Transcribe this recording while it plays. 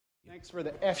Thanks for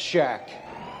the F Shack.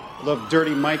 Love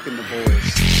Dirty Mike and the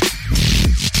boys.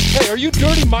 Hey, are you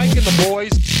Dirty Mike and the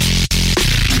boys?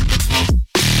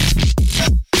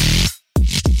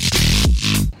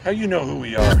 How you know who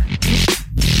we are?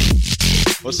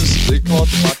 What's this? They call it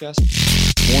the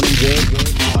podcast? Morning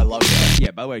Good. Oh, I love that.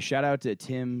 Yeah, by the way, shout out to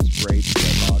Tim's Brave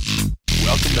Dog.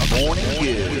 Welcome to Morning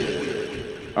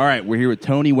Good. All right, we're here with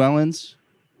Tony Wellens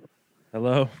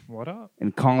Hello. What up?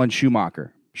 and Colin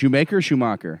Schumacher. Shoemaker or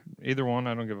Schumacher? Either one,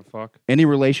 I don't give a fuck. Any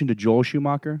relation to Joel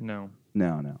Schumacher? No.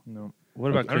 No.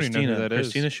 What about I don't even know who Christina? that is.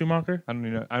 Christina Schumacher? I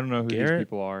don't know who Garrett? these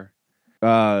people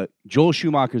are. Joel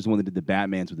Schumacher is the one that did the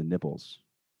Batmans with the nipples.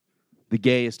 The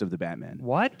gayest of the Batman.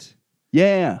 What?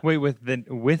 Yeah. Wait, with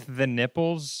the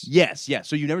nipples? Yes.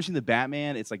 So you've never seen the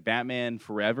Batman? It's like Batman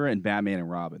Forever and Batman and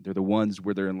Robin. They're the ones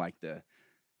where they're in like the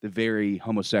very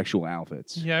homosexual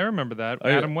outfits. Yeah, I remember that. Oh,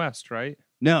 yeah. Adam West, right?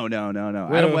 No.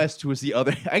 Adam West was the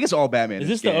other. I guess all Batman. Is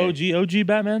this gay. the OG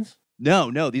Batmans?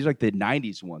 No. These are like the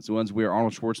 90s ones. The ones where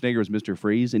Arnold Schwarzenegger was Mr.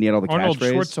 Freeze and he had all the Arnold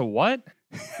catchphrases. Schwartz a what?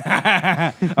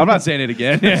 I'm not saying it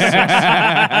again.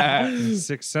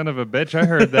 Sick son of a bitch. I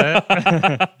heard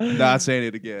that. Not saying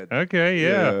it again. Okay,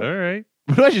 yeah. Yeah. All right.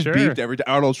 But I just Sure. beeped every time.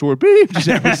 Arnold Schwartz beeped just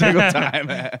every single time.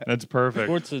 That's perfect.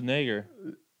 Schwarzenegger.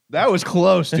 That was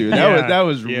close, dude. That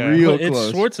was Yeah. real It's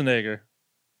close. Schwarzenegger,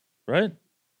 right?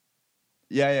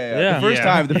 Yeah. Yeah.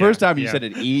 The first time you Yeah. said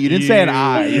an E. You didn't say an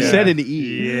I. You Yeah. said an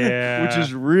E. Yeah. Which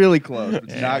is really close, but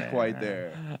it's Yeah. not quite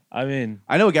there. I mean,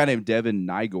 I know a guy named Devin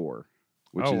Nigor,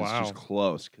 which Oh, is wow. just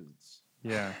close. Cause it's,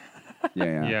 Yeah.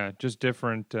 yeah. Yeah. Just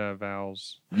different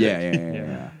vowels.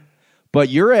 Yeah. But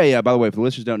you're by the way, if the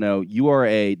listeners don't know, you are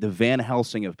the Van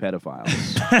Helsing of pedophiles.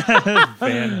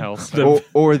 Van Helsing.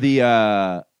 or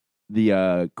the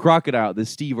crocodile, the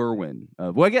Steve Irwin.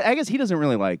 Well, I guess he doesn't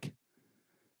really like.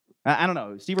 I don't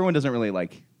know. Steve Irwin doesn't really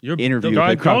like interview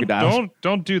the crocodiles.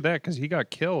 Don't do that because he got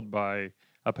killed by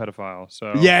a pedophile.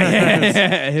 So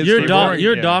Yeah. His you're favorite-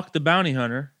 Yeah. Doc the bounty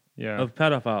hunter yeah. of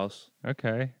pedophiles.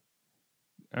 Okay.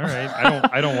 All right.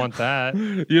 I don't want that. You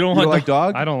don't You want don't like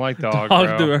dog? I don't like dog,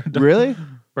 dog bro. Really?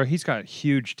 Bro, he's got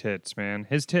huge tits, man.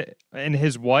 And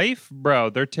his wife,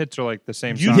 bro, their tits are like the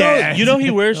same You size. know, Yeah. you know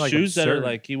he wears Like shoes that are absurd.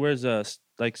 like he wears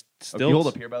like If you hold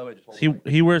up stilts. here, by the way. Just hold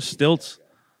it He wears stilts.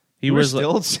 He wears wears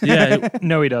like- stilts. yeah,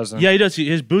 No, he doesn't. yeah, he does.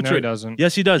 His boots No, are. he doesn't.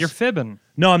 Yes, he does. You're fibbing.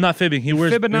 No, I'm not fibbing. He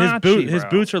wears Fibonacci, his bro.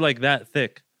 boots are like that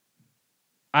thick.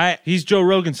 He's Joe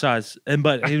Rogan size, and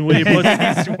but when he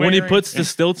puts wearing- the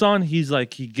stilts on, he gets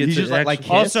He's just it like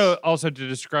extra- Also to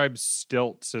describe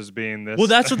stilts as being this. Well,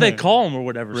 that's what they call them or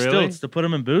whatever. Really? Stilts to put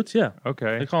them in boots. Yeah, they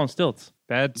Okay. call them stilts.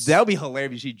 That's That would be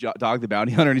hilarious. You see Dog the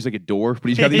Bounty Hunter, and he's like a dwarf, but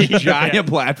he's got these giant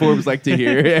platforms like to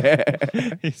here.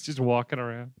 he's just walking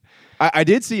around. I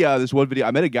did see this one video.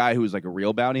 I met a guy who was like a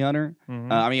real bounty hunter.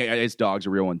 Mhm. I mean, his dog's a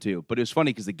real one too. But it was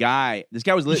funny because this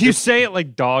guy was You say it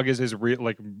like dog is his real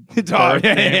like dog. birth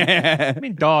name. Yeah. I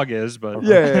mean, dog is, but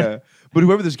Yeah. But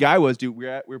whoever this guy was, dude, we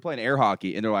were playing air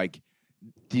hockey, and they're like,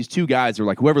 these two guys are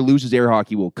like, whoever loses air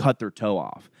hockey will cut their toe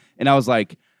off. And I was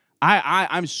like,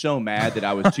 I'm so mad that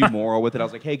I was too moral with it. I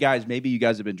was like, hey guys, maybe you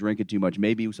guys have been drinking too much.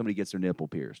 Maybe somebody gets their nipple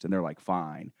pierced, and they're like,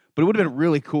 fine. But it would have been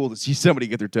really cool to see somebody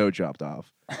get their toe chopped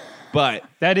off. But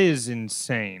that is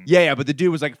insane. yeah. But the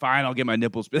dude was like, fine, I'll get my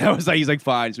nipples. That was like, he's like,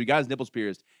 fine. So he got his nipples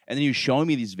pierced, and then he was showing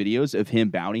me these videos of him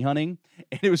bounty hunting,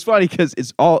 and it was funny because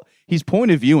he's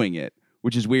point of viewing it,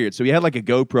 which is weird. So he had like a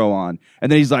GoPro on, and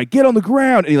then he's like, get on the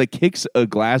ground, and he like kicks a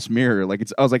glass mirror.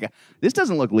 I was like, this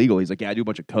doesn't look legal. He's like, yeah, I do a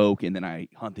bunch of coke, and then I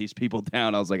hunt these people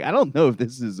down. I was like, I don't know if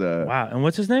this is Wow. And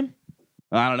what's his name?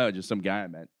 I don't know, just some guy I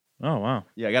met. Oh wow.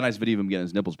 Yeah, I got a nice video of him getting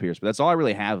his nipples pierced, but that's all I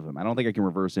really have of him. I don't think I can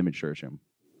reverse image search him.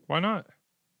 Why not?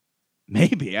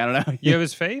 Maybe, I don't know. You have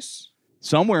his face?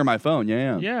 Somewhere in my phone,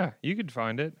 yeah. Yeah, you could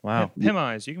find it. Wow. Pim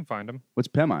Eyes, you can find him. What's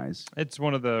Pem Eyes? It's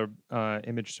one of the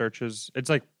image searches. It's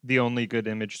like the only good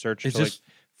image search Is to like this-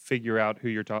 figure out who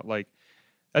you're talking. Like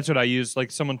that's what I use. Like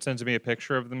someone sends me a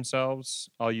picture of themselves,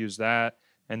 I'll use that,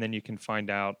 and then you can find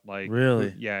out like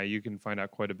Really? yeah, you can find out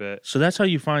quite a bit. So that's how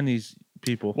you find these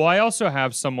people. Well, I also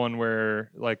have someone where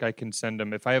like I can send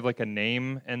them if I have like a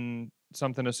name and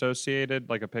something associated,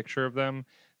 like a picture of them.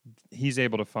 He's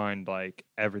able to find like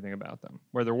everything about them,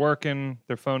 where they're working,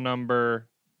 their phone number,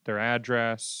 their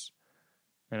address,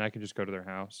 and I can just go to their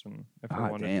house and if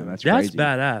I wanted damn, to. that's That's crazy.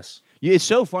 badass. Yeah, it's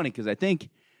so funny because I think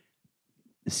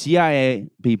the CIA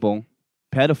people,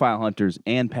 pedophile hunters,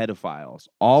 and pedophiles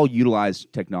all utilize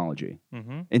technology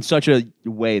Mhm. in such a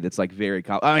way that's like very.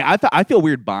 I mean, I feel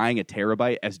weird buying a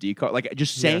terabyte SD card. Like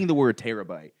just saying the word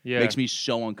terabyte Yeah. makes me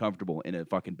so uncomfortable in a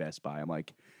fucking Best Buy. I'm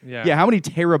like, Yeah. yeah, how many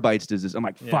terabytes does this? I'm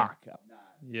like, Yeah. fuck.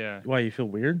 Yeah. Why you feel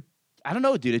weird? I don't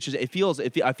know, dude. It's just I feel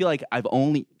like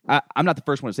I'm not the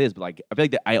first one to say this, but like I feel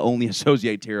like that I only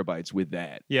associate terabytes with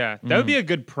that. Yeah, that would be a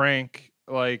good prank.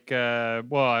 Like,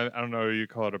 well, I don't know if you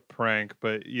call it a prank,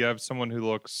 but you have someone who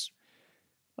looks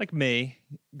like me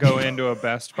go into a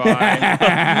Best Buy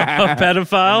A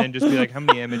pedophile. and then just be like, how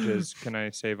many images can I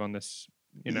save on this?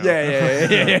 You know,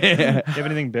 Yeah. You have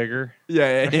anything bigger?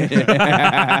 Yeah.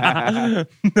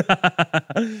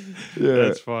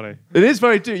 That's funny. It is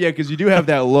funny too, yeah, because you do have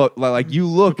that look, like you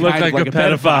look kind like of like a a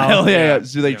pedophile. pedophile. Yeah,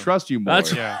 so they Yeah. trust you more.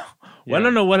 That's- Yeah. Well, I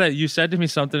don't know what you said to me.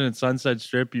 Something in Sunset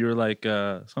Strip. You were like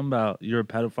something about you're a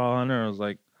pedophile hunter. I was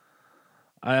like,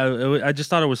 I just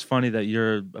thought it was funny that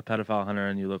you're a pedophile hunter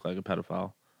and you look like a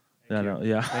pedophile.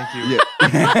 Yeah. Thank you.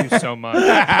 Thank you so much.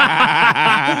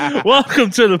 Welcome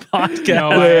to the podcast.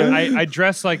 No, I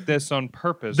dress like this on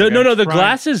purpose. The Like, I'm the trying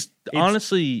glasses.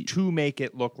 Honestly, to make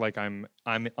it look like I'm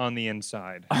on the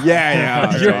inside. yeah,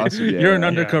 that's you're, awesome. Yeah, you're an yeah.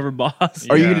 undercover boss.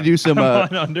 Are you Yeah. gonna do some? I'm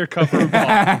an undercover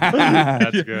boss.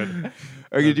 That's good.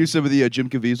 Are you gonna do some of the Jim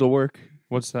Caviezel work?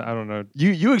 What's that? I don't know.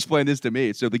 You explained this to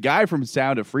me. So the guy from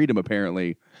Sound of Freedom,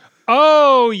 apparently.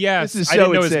 Oh yes, This is I didn't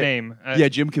so know his insane. name. Yeah,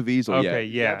 Jim Caviezel. okay,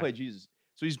 yeah. yeah. The guy played Jesus.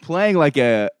 So he's playing like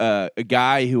a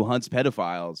guy who hunts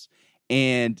pedophiles,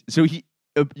 and so he.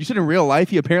 You said in real life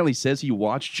he apparently says he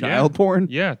watched child porn.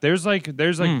 Yeah, there's like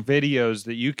videos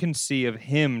that you can see of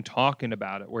him talking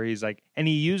about it where he's like, and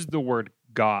he used the word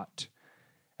 "got."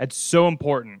 It's so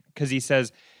important because he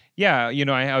says, "Yeah, you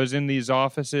know, I was in these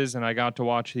offices and I got to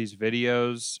watch these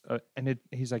videos," and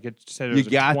he's like, "It said it You was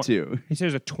got to. He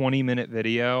says a 20-minute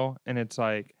video, and it's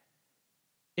like,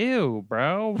 ew,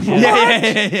 bro.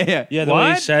 Yeah, the way he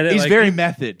What? said it. He's like very he,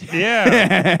 method.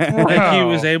 Yeah. like he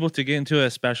was Wow. able to get into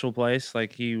a special place.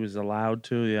 Like he was allowed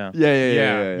to. Yeah.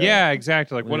 Yeah,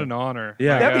 exactly. Like, what Yeah. an honor.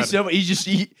 Yeah. My That'd be God. so.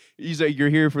 He's like, you're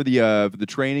here for the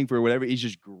training for whatever. He's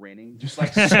just grinning, just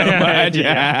like so Yeah, much.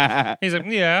 yeah. He's like,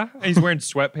 yeah. He's wearing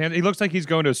sweatpants. He looks like he's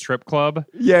going to a strip club.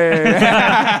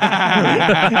 Yeah.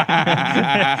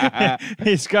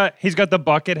 he's got the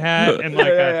bucket hat and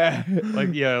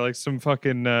Yeah. like some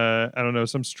fucking I don't know,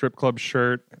 some strip club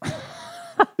shirt.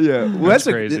 Yeah, well, That's that's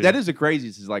crazy. that is the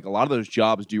craziest. Is like a lot of those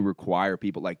jobs do require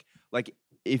people like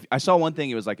if I saw one thing,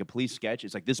 it was like a police sketch.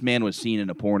 It's like this man was seen in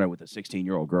a porno with a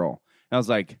 16-year-old girl. And I was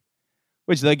like,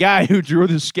 which the guy who drew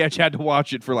this sketch had to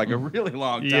watch it for like a really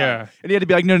long time. Yeah. And he had to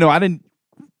be like, no, I didn't.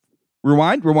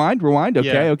 Rewind. Okay,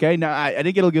 Yeah. okay. No, I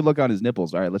didn't get a good look on his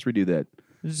nipples. All right, let's redo that.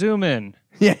 Zoom in.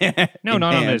 Yeah. No,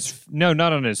 not on Enhance. his not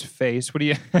on his face. What do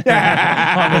you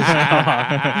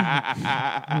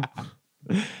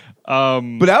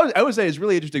But I would say it's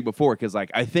really interesting before because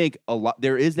like I think a lot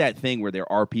there is that thing where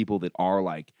there are people that are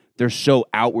like they're so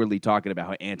outwardly talking about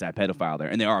how anti-pedophile they're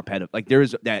and they are like there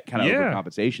is that kind of Yeah.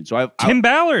 overcompensation. So Tim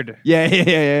Ballard.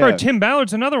 yeah. Bro, Tim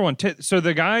Ballard's another one. So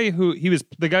the guy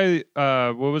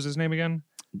what was his name again?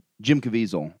 Jim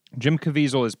Caviezel. Jim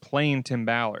Caviezel is playing Tim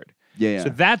Ballard. Yeah. So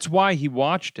that's why he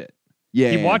watched it.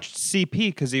 yeah. He watched CP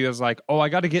because he was like, "Oh, I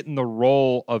got to get in the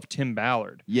role of Tim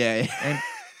Ballard." Yeah. And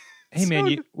hey, man,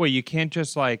 you can't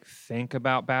just like think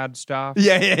about bad stuff.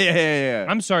 Yeah.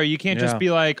 I'm sorry, you can't Yeah. just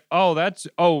be like, "Oh,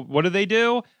 what do they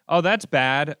do? Oh, that's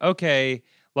bad." Okay,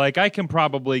 like I can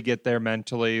probably get there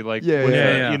mentally, like Yeah, with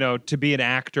yeah. you know, to be an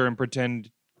actor and pretend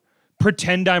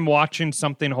I'm watching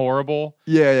something horrible.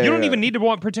 Yeah. You don't even need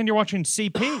to pretend you're watching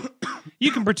CP.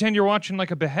 You can pretend you're watching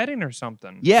like a beheading or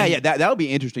something. Yeah. That would be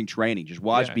interesting training. Just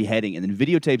watch Yeah. beheading and then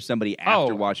videotape somebody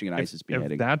after watching an ISIS If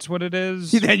beheading. that's what it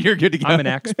is, Then you're good to go. I'm an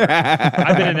expert.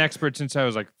 I've been an expert since I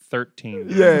was like 13.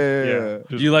 Yeah.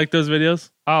 Do you like those videos?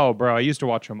 Oh, bro, I used to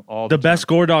watch them all the time.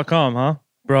 Thebestgore.com, huh?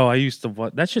 Bro, I used to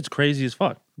what? That shit's crazy as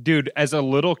fuck. Dude, as a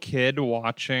little kid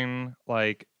watching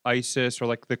like ISIS or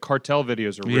like the cartel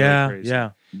videos are really yeah, crazy.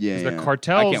 yeah. Yeah. The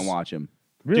cartels- I can't watch them.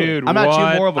 Really? Dude, I'm not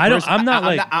what? too more of a I don't- person. I'm not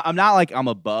like- I'm not like I'm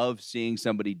above seeing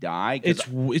somebody die. 'Cause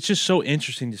It's just so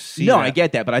interesting to see. no, that. I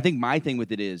get that, but I think my thing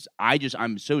with it is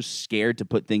I'm so scared to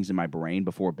put things in my brain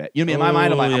before bed. You know what I mean? In my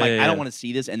mind, I'm like, yeah. I don't want to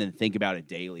see this and then think about it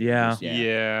daily. Yeah. Just-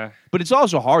 Yeah. But it's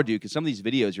also hard, dude, because some of these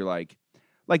videos you're like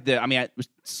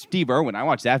Steve Irwin. I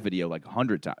watched that video like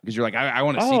 100 times because you're like, I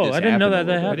want to see Oh, this. I didn't know happen that a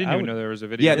they little I bit. didn't I even would- know there was a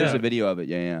video. Yeah, of there's that. a video of it.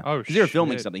 Yeah. Oh, Because they were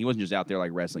filming shit. something. He wasn't just out there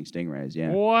like wrestling stingrays.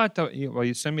 Yeah. What the? Well,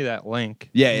 you send me that link.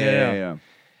 Yeah.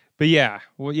 But yeah,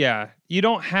 you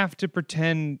don't have to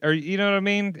pretend, or you know what I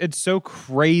mean? It's so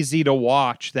crazy to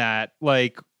watch that.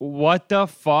 Like, what the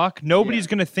fuck? Nobody's Yeah.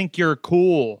 gonna think you're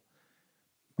cool.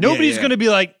 Nobody's yeah. gonna be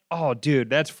like, "Oh, dude,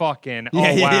 that's fucking. Oh,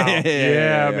 Yeah, wow,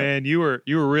 yeah. man, you were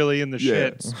really in the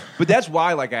shits." But that's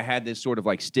why, like, I had this sort of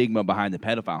like stigma behind the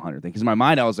pedophile hunter thing. Because in my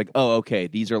mind, I was like, oh, okay,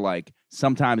 these are like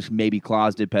sometimes maybe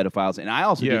closeted pedophiles, and I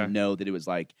also Yeah. didn't know that it was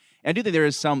like And I do think there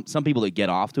is some people that get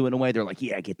off to it in a way. They're like,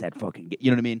 yeah, get that fucking,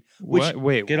 you know what I mean? Which What?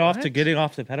 Wait, Getting off the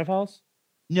pedophiles.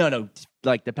 no,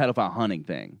 like the pedophile hunting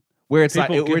thing, where it's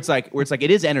People where it's like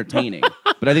it is entertaining,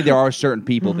 but I think there are certain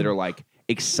people that are like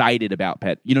excited about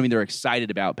you know what I mean? They're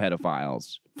excited about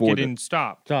pedophiles for getting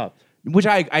stopped. Stop. which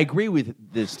I agree with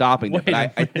the stopping, them, Wait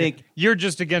but I think You're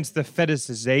just against the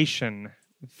fetishization.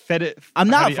 I'm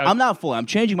not fully. I'm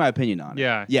changing my opinion on it.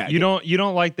 Yeah, yeah. You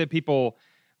don't like that people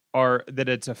are that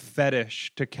it's a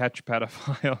fetish to catch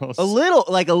pedophiles. a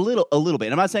little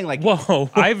bit. I'm not saying like Whoa.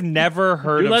 I've never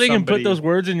heard. You're of letting him somebody, put those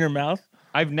words in your mouth.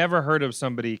 I've never heard of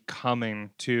somebody coming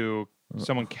to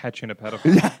someone catching a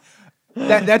pedophile.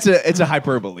 it's a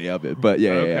hyperbole of it, but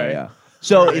yeah. Okay.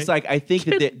 So Right. it's like I think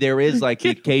that there is like the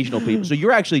occasional people. So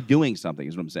you're actually doing something,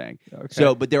 is what I'm saying. Okay.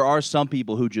 So, but there are some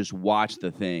people who just watch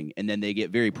the thing and then they get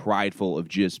very prideful of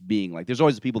just being like. There's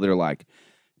always the people that are like,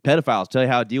 pedophiles. Tell you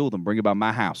how to deal with them. Bring them by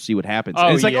my house. See what happens. Oh,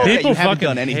 and it's like, yeah. okay, People you haven't fucking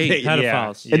done anything. hate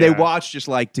pedophiles. Yeah. And they watch just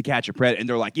like To Catch a Predator, and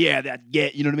they're like, you know what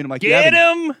I mean? I'm like, you Get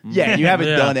haven't- him. Yeah, you haven't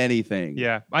Yeah. done anything.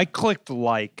 Yeah, I clicked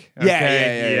like. Yeah,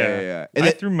 Okay? yeah. And I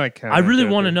it- threw my camera. I really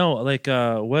want to know, like,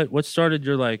 what started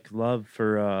your like love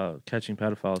for catching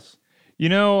pedophiles? You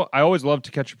know, I always loved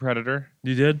To Catch a Predator.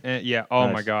 You did? Yeah. Oh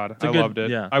Nice. my god, It's a I good- loved it.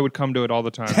 yeah. I would come to it all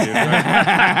the time, dude.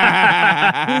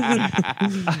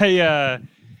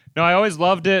 No, I always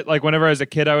loved it. Like whenever I was a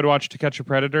kid, I would watch To Catch a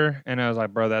Predator, and I was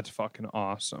like, bro, that's fucking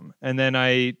awesome. And then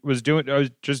I was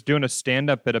just doing a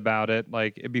stand-up bit about it.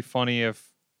 Like it'd be funny if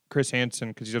Chris Hansen,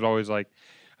 because he'd always like,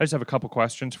 I just have a couple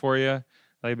questions for you.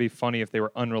 Like, it'd be funny if they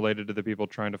were unrelated to the people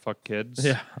trying to fuck kids.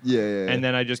 Yeah. yeah. And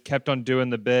then I just kept on doing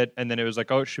the bit, and then it was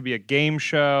like, oh, it should be a game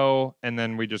show, and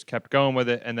then we just kept going with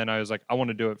it, and then I was like, I want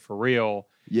to do it for real.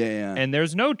 yeah. And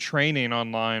there's no training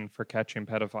online for catching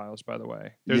pedophiles, by the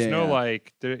way. There's no Yeah.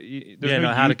 like, there's Yeah,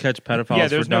 no how to you- catch pedophiles yeah, for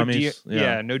there's no dummies. no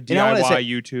And I wanna DIY say-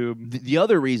 YouTube. The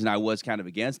other reason I was kind of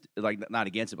against, like not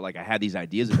against it, but like I had these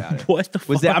ideas about it. What the fuck?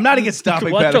 Was that I'm not against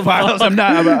stopping What the pedophiles. fuck? I'm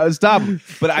not stop.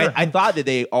 But I thought that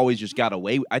they always just got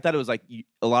away. I thought it was like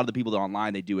a lot of the people that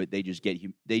online they do it. They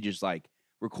just like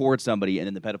record somebody and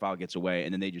then the pedophile gets away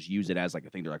and then they just use it as like a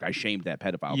thing. They're like, I shamed that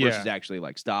pedophile Yeah. versus actually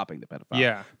like stopping the pedophile.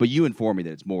 Yeah. But you informed me that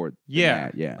it's more. Than Yeah.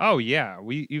 that. Yeah. Oh yeah.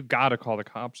 You gotta call the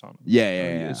cops on them. Yeah.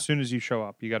 As soon as you show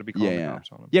up, you gotta be calling the Yeah. cops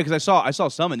on them. Yeah, because I saw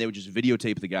some and they would just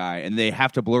videotape the guy and they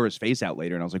have to blur his face out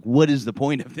later. And I was like, what is the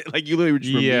point of it? Like you literally were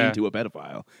just Yeah. mean to a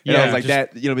pedophile. And Yeah, I was like,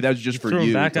 just- that, you know, that was just for threw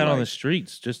you. them back to, out on like- the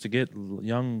streets just to get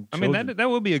young. I mean, children. that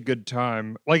would be a good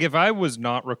time. Like if I was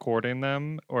not recording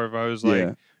them, or if I was like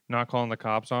Yeah. not calling the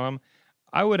cops on them,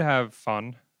 I would have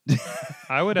fun.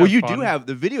 I would. Well, have you fun. do have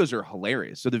the videos are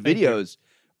hilarious. So the Thank you. videos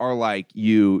are like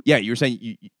you. Yeah, you were saying.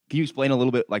 Can you explain a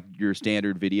little bit like your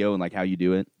standard video and like how you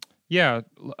do it? Yeah.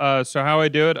 So how I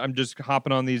do it, I'm just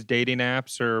hopping on these dating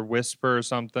apps or Whisper or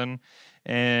something.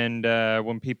 And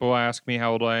when people ask me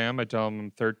how old I am, I tell them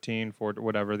I'm 13, 14,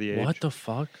 whatever the age. What the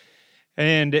fuck?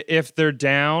 And if they're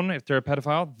down, if they're a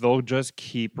pedophile, they'll just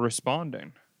keep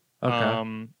responding.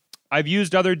 Okay. I've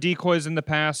used other decoys in the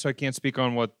past, so I can't speak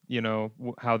on what,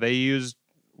 how they used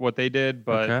what they did.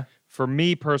 But Okay. for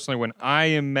me personally, when I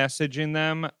am messaging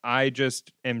them, I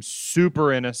just am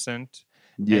super innocent.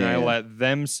 And I let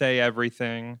them say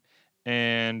everything.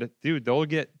 And dude, they'll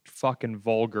get fucking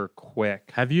vulgar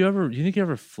quick. Do you think you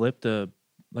ever flipped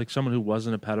someone who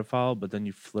wasn't a pedophile, but then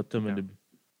you flipped them No. into?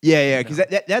 Yeah, because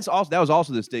that was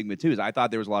also the stigma too. Is I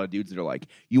thought there was a lot of dudes that are like,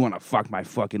 you want to fuck my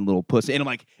fucking little pussy, and I'm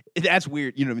like, that's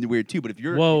weird, weird too. But if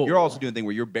you're also doing a thing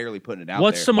where you're barely putting it out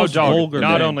What's there. the most dog, vulgar?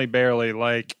 not thing? only barely,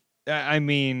 like, I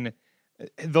mean,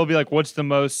 they'll be like, what's the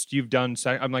most you've done?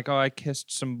 I'm like, oh, I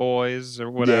kissed some boys or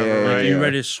whatever. Yeah, right? Are you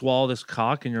ready to swallow this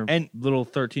cock in your And- little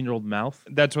 13-year-old mouth?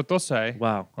 That's what they'll say.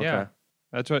 Wow. Okay. Yeah.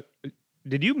 That's what.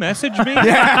 Did you message me? It's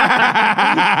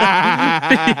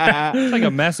like a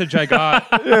message I got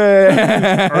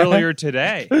earlier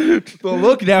today. Well,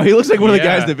 look now, he looks like one of the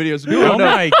guys Yeah. in the videos. People don't Oh know.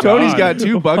 my Tony's God. got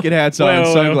two bucket hats on Wait, and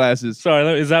wait, wait. sunglasses.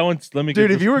 Sorry, is that one? Let me. Dude,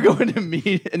 get if you were going to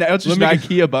meet, and that's just Let an me-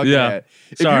 IKEA bucket Yeah. hat.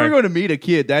 If you Sorry. were going to meet a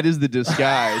kid, that is the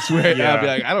disguise. Where Yeah. I'd be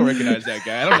like, I don't recognize that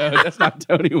guy. I don't know. That's not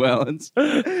Tony Wellens.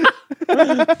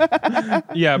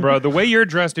 Yeah, bro. The way you're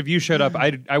dressed, if you showed up,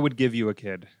 I would give you a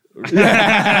kid. Do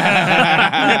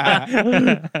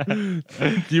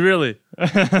you really?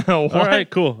 All right.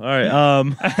 Cool. All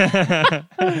right.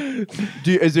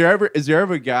 Is there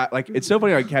ever a guy like it's so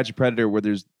funny on Catch a Predator where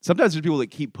sometimes there's people that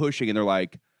keep pushing and they're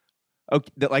like,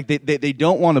 okay, that like they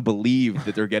don't want to believe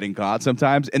that they're getting caught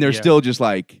sometimes, and they're Yeah. still just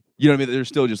like, you know what I mean? They're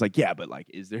still just like, yeah, but like,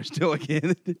 is there still a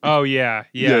kid? Oh yeah.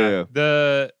 Yeah.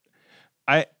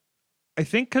 I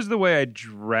think because the way I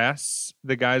dress,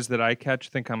 the guys that I catch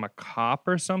think I'm a cop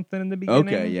or something in the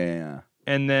beginning. Okay, yeah.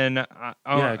 And then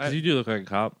Yeah, because you do look like a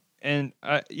cop. and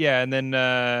then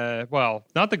well,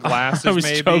 not the glasses was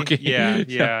maybe. joking.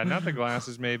 Yeah, not the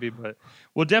glasses maybe, but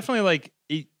well, definitely like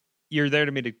you're there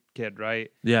to meet a kid,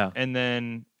 right? Yeah. And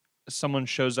then someone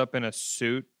shows up in a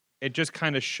suit. It just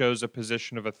kind of shows a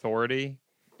position of authority,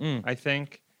 I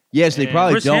think. Yes, they And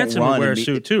probably Chris don't Hansen run would wear a and meet-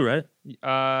 suit too,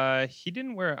 right? He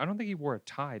didn't wear. I don't think he wore a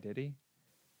tie, did he?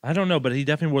 I don't know, but he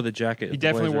definitely wore the jacket. He the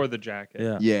definitely blazer. wore the jacket.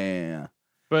 Yeah. Yeah.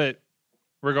 But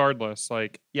regardless,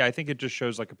 like, yeah, I think it just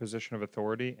shows like a position of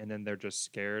authority, and then they're just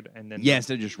scared, and then Yes,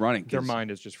 they're just running. their 'cause-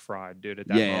 mind is just fried, dude, at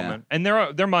that Yeah. moment, and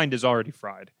their mind is already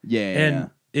fried. Yeah.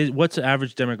 And what's the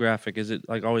average demographic? Is it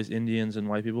like always Indians and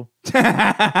white people?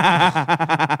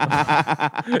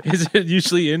 Is it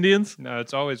usually Indians? No,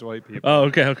 it's always white people. Oh,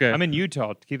 okay. I'm in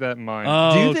Utah. Keep that in mind.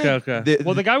 Oh, Do you okay, think okay.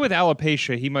 Well, the guy with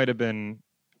alopecia, he might have been.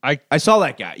 I saw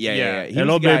that guy. Yeah. Yeah. He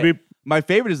Hello, was the guy- baby. My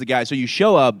favorite is the guy. So you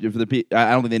show up for the.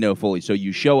 I don't think they know fully. So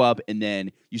you show up and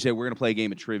then you say we're gonna play a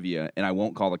game of trivia, and I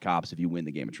won't call the cops if you win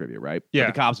the game of trivia, right? But Yeah.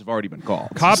 the cops have already been called.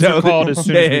 Cops So- are called as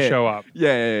soon as we show up,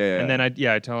 Yeah. and then I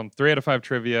tell them 3 out of 5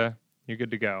 trivia. You're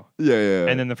good to go. Yeah.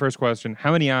 And then the first question: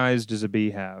 how many eyes does a bee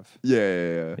have?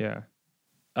 Yeah.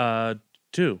 Yeah,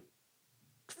 2,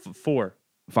 4.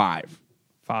 5.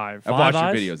 5. I've watched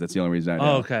eyes? your videos. That's the only reason I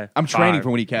know. Oh, okay. I'm training 5.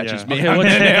 for when he catches Yeah. me. Okay, I'm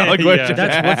what's- gonna nail the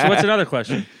Yeah. question. What's another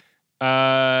question?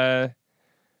 Oh,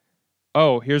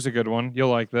 here's a good one. You'll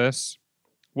like this.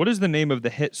 What is the name of the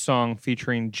hit song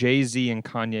featuring Jay-Z and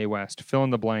Kanye West? Fill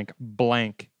in the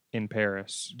blank in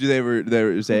Paris. Do they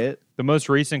ever say it? The most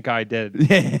recent guy did.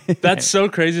 That's so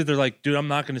crazy. They're like, dude, I'm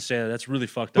not going to say that. That's really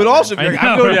fucked up. But also, I I'm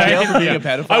know, going to right? jail for being Yeah. a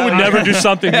pedophile. I would never do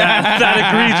something that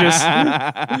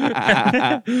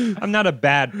egregious. I'm not a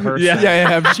bad person.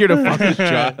 Yeah. I'm just here to fuck this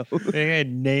child.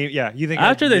 You think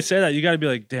After they say that, you got to be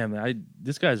like, damn,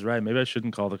 this guy's right. Maybe I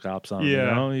shouldn't call the cops on him. Yeah.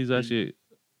 You know? He's actually.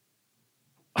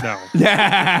 no.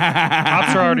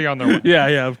 Cops are already on their way.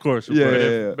 Yeah, of course. Of Yeah, course.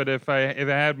 yeah. But if I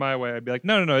had my way, I'd be like,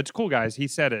 no, it's cool, guys. He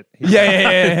said it. He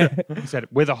Yeah. said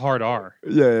it with a hard R.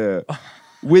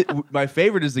 My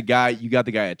favorite is the guy. You got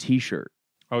the guy a T-shirt.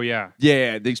 Oh yeah,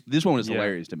 Yeah. This one was Yeah.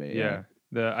 hilarious to me. yeah.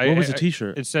 What was the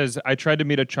T-shirt? It says, "I tried to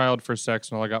meet a child for sex,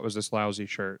 and all I got was this lousy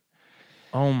shirt."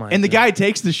 Oh my! And the guy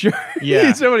takes the shirt.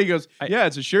 Yeah. Somebody goes, "Yeah,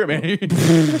 it's a shirt, man."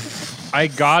 I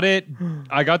got it.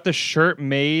 I got the shirt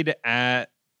made at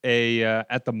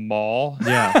the mall.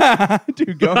 Yeah,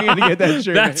 Dude, going in to get that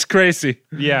shirt. that's crazy.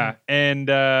 Yeah, and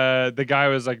the guy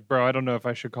was like, "Bro, I don't know if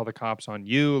I should call the cops on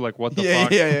you. Like, what the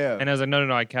fuck?" Yeah. And I was like,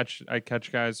 "No, I catch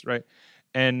guys, right?"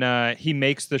 And he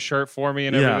makes the shirt for me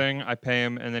and Yeah. everything. I pay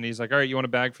him, and then he's like, "All right, you want a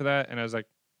bag for that?" And I was like,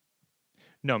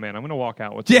 "No, man, I'm gonna walk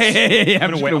out with Yeah. this. I'm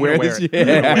just wear- gonna wear wear this. it.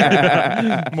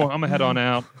 Yeah. I'm gonna head on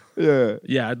out." Yeah.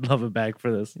 Yeah, I'd love a bag for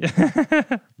this.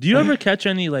 Do you ever catch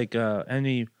any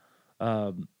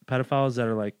pedophiles that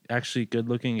are like actually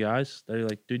good-looking guys that are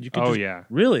like, dude, you could? Oh just, yeah.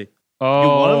 really?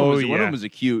 Oh One yeah. of them was a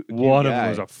cute. One of guy. them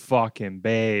was a fucking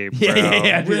babe. Yeah, bro.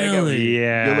 yeah. Dude, that guy was- Really?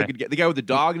 Yeah. Good-looking guy. The guy with the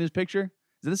dog in his picture.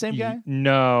 Is it the same guy?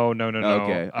 No.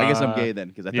 Okay. I guess I'm gay then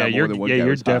because I thought Yeah, more you're than one guy you're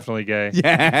was hot. definitely gay.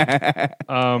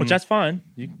 Yeah. Which that's fine.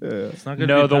 It's not good.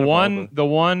 No, to be a pedophile, the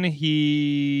one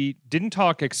he didn't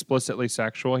talk explicitly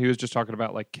sexual. He was just talking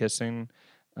about like kissing.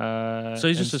 but- So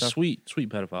he's and just a stuff. sweet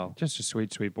pedophile. just a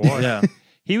sweet boy. Yeah.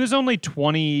 He was only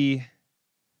 20.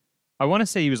 I want to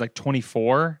say he was like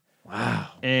 24, Wow.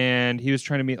 and he was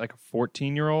trying to meet like a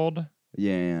 14-year-old.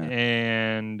 Yeah.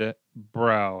 And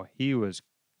bro, he was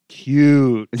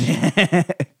cute.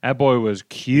 That boy was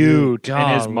cute, Dude,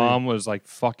 and his golly. mom was like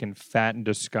fucking fat and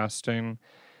disgusting.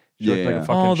 She looked like Yeah. a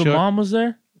fucking. Oh, the she looked- mom was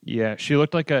there. Yeah, she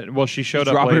looked like a. Well, she showed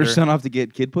up Dropping later. her son off to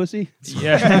get kid pussy.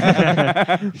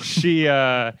 Yeah, she.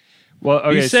 Well,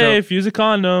 okay, Be safe. Use a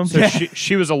condom. so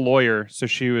she was a lawyer, so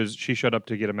she showed up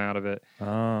to get him out of it.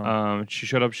 Oh. She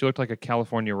showed up. She looked like a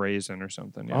California raisin or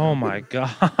something. you know? Oh my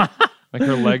god. Like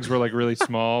her legs were like really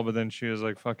small, but then she was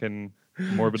like fucking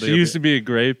morbidly. She used to be a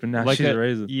grape, and now like she's a a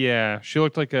raisin. Yeah, she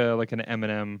looked like an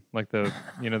Eminem, like the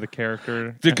the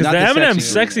character. Dude, because Not the the M&M's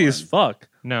sexy sexy green as fuck.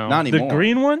 No, Not The anymore.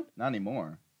 green one? Not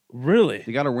anymore. Really?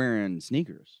 They got her wearing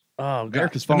sneakers. Oh god.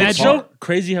 America's falling Imagine so apart.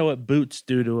 crazy how what boots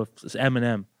do to a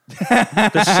M&M.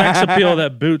 The sex appeal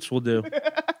that boots will do.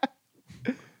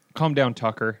 calm down,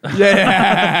 Tucker.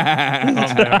 Yeah.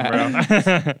 Calm down,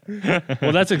 bro.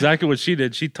 Well, that's exactly what she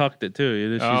did. She tucked it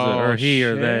too. She's or he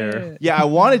or they. Or, Yeah, I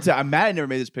wanted to. I'm mad I never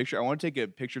made this picture. I want to take a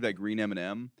picture of that green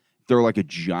M&M, throw like a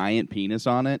giant penis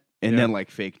on it, and Yeah. then like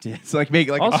fake tits, like make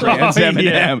like Also- a trans Oh, M&M.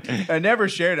 yeah. I never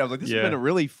shared it. I was like, this Yeah. has been a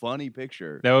really funny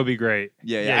picture. That would be great.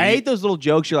 Yeah. Yeah, I you- hate those little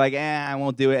jokes. You're like, I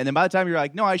won't do it, and then by the time you're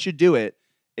like, no, I should do it,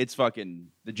 it's fucking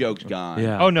the joke's gone.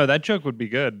 yeah. Oh no, that joke would be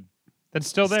good. That's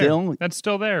still there. Still? That's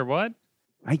still there. What?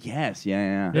 I guess.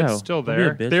 Yeah. Yeah. That's still don't be a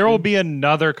there. bitch, There will dude. be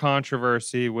another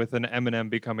controversy with an Eminem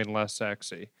becoming less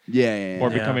sexy Yeah. or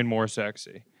Yeah. becoming more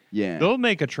sexy. Yeah. They'll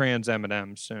make a trans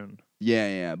Eminem soon.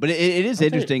 Yeah. But it is I'll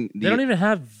tell you, interesting. They don't even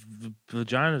have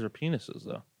vaginas or penises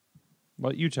though.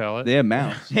 Well, you tell it. They have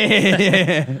mouths.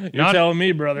 You're Not- telling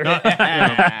me, brother. Not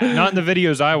in the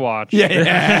videos I watch.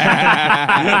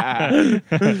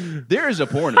 There is a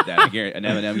porn of that. I guarantee- An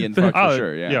Eminem getting fucked for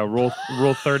sure. Yeah. Rule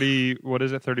 30. What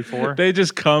is it? 34. They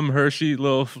just come Hershey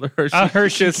little Hershey,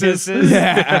 Hershey kisses.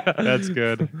 Yeah. That's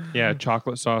good. Yeah,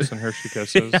 chocolate sauce and Hershey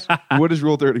kisses. What is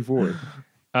Rule 34?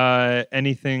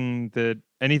 Anything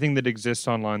that exists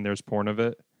online, there's porn of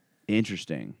it.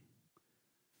 Interesting.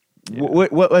 Yeah.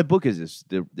 What book is this?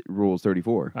 The Rules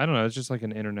 34. I don't know. It's just like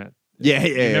an internet. Yeah.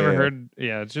 You never heard?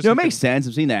 Yeah, it's just. No, it like makes sense.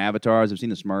 I've seen the Avatars. I've seen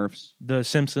the Smurfs. The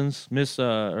Simpsons, Miss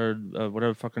or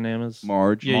whatever fuck her name is.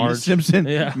 Marge. Yeah, Marge. Simpson.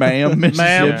 Yeah. Ma'am. Mrs.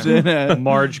 Ma'am. Simpson.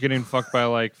 Marge getting fucked by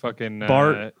like fucking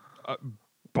Bart.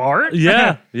 Bart.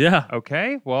 Yeah, yeah.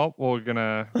 Okay. Well, we're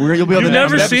gonna. You'll be on You've the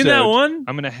never next seen that episode. one?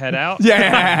 I'm gonna head out. Yeah.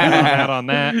 Head on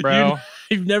that, bro.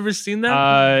 You've never seen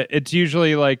that? It's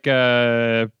usually like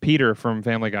Peter from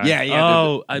Family Guy. Yeah.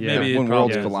 Oh, yeah. maybe it When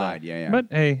probably worlds is collide. Yeah. But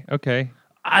hey, okay.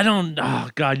 I don't. Oh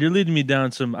God, you're leading me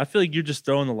down some. I feel like you're just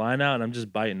throwing the line out, and I'm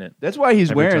just biting it. That's why he's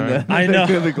Every wearing time. the, I know.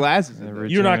 the glasses. Every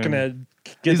You're not time. gonna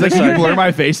get He's like, this. can you side. blur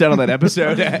my face out on that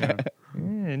episode?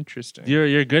 Interesting.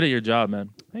 You're good at your job, man.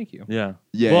 Thank you. Yeah.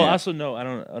 Yeah, Well, yeah. also no, I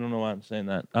don't know why I'm saying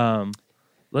that.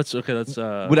 Let's.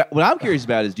 What I'm curious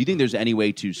about is, do you think there's any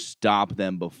way to stop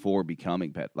them before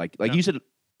becoming pet? Like No. you said,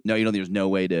 no, you don't think there's no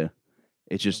way to.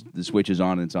 It's just the switch is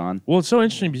on and it's on. Well, it's so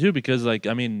interesting too because like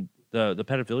I mean the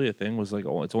pedophilia thing was like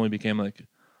it's only became like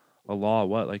a law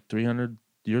like 300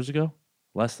 years ago,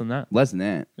 less than that. Less than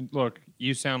that. Look,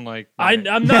 you sound like I'm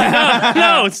not.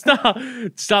 No, stop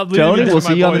leading Tony, me to we'll my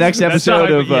see you on the voice. next That's not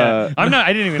episode like- of. I'm not.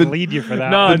 I didn't even lead you for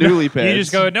that. No, the newly pets. You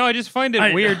just go. No, I just find it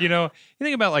I- weird. You know, you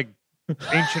think about like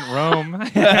ancient Rome.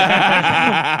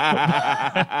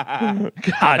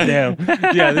 God damn.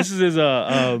 Yeah, this is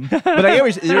But I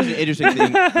guess there's an interesting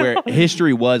thing where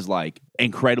history was like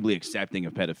incredibly accepting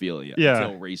of pedophilia Yeah.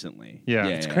 until recently. Yeah.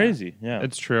 it's crazy. Yeah.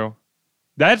 It's true.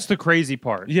 That's the crazy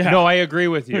part. Yeah. No, I agree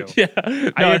with you. Yeah.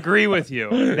 I agree with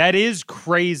you. That is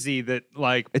crazy that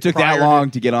like It took prior that to-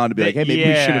 long to get on to be like, hey, maybe we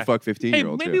Yeah. should have fucked Hey,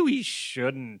 15-year-olds. maybe we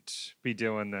shouldn't be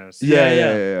doing this.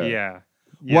 Yeah. Yeah.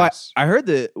 Well, Yes. I heard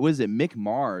Mick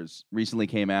Mars recently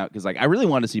came out because like I really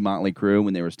wanted to see Motley Crue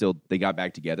when they got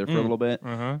back together for a little bit.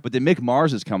 Uh-huh. But then Mick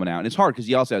Mars is coming out, and it's hard because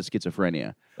he also has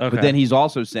schizophrenia. Okay. But then he's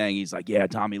also saying he's like, yeah,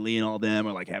 Tommy Lee and all them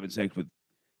are like having sex with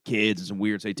kids and some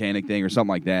weird satanic thing or something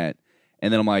like that.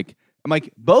 And then I'm like,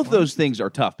 both those things are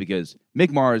tough because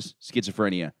Mick Mars,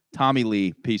 schizophrenia, Tommy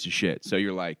Lee, piece of shit. So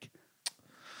you're like,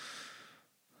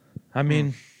 I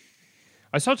mean,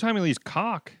 I saw Tommy Lee's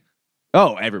cock.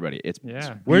 oh, everybody, it's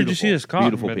Yeah. where did you see beautiful, his cock?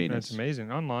 Beautiful But penis. It's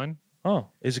amazing. Online. Oh,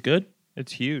 is it good?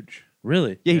 It's huge.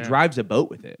 Really? Yeah, he Yeah. drives a boat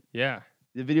with it. Yeah.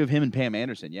 The video of him and Pam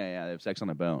Anderson. Yeah, they have sex on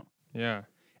a boat. Yeah.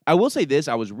 I will say this: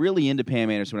 I was really into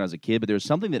Pam Anderson when I was a kid, but there's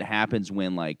something that happens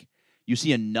when like you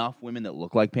see enough women that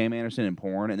look like Pam Anderson in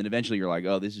porn, and then eventually you're like,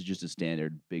 oh, this is just a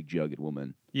standard big jugged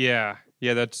woman. Yeah.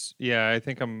 I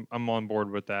think I'm on board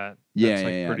with that. Yeah, That's,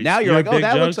 like, yeah. pretty Now you're You're like, oh, big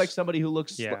that looks jugs? like somebody who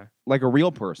looks Yeah. like a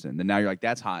real person. And now you're like,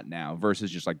 that's hot now versus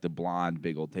just like the blonde,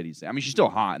 big old titties. I mean, she's still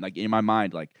hot. And like in my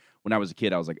mind, like when I was a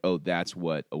kid, I was like, oh, that's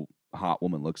what a hot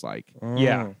woman looks like.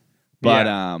 Yeah. Oh. But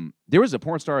Yeah. there was a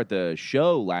porn star at the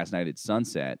show last night at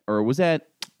Sunset, or was that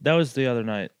That was the other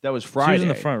night. Friday? She was in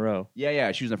the front row.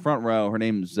 Yeah, she was in the front row. Her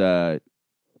name's shout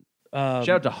Shout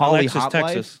out to Holly Alexis, Hot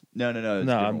Texas. Life. No, that's a No,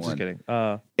 different I'm just one. kidding.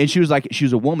 And she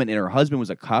was a woman, and her husband was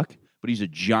a cuck, but he's a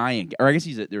giant. Or I guess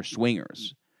they're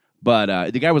swingers.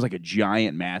 But the guy was like a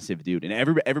giant, massive dude, and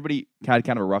everybody had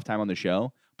kind of a rough time on the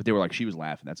show. But they were like, she was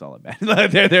laughing. That's all that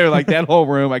mattered. they're like that whole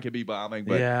room. I could be bombing,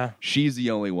 but yeah. she's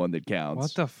the only one that counts.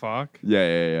 What the fuck?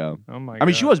 Yeah. Oh my god. I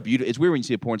mean, she was beautiful. It's weird when you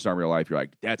see a porn star in real life. You're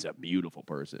like, that's a beautiful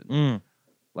person. Mm.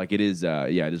 Like it is.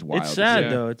 It is wild. It's to sad Yeah.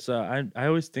 though. It's I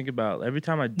always think about every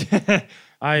time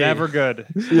I never good.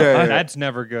 Yeah. That's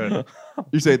never good.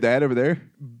 You say that over there?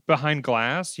 Behind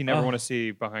glass, you never Oh. want to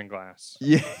see behind glass.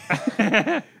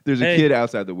 Yeah. There's a Hey. kid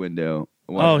outside the window.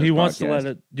 Oh, watching he this wants to podcast. let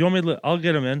it. Do you want me to? I'll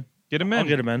get him in. Get him in. I'll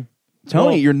get him in. Tony,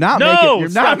 Well, you're not no, making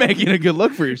stop. making a good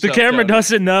look for The yourself. camera Tony.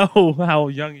 doesn't know how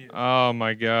young he is. Oh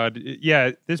my god.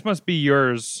 Yeah, this must be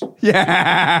yours.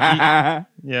 Yeah.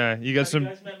 Yeah, you got some.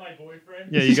 met my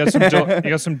boyfriend? Yeah, you got some. You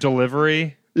got some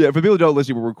delivery. Yeah, for people who don't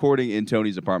listen, we're recording in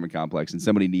Tony's apartment complex, and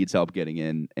somebody needs help getting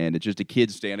in, and it's just a kid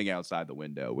standing outside the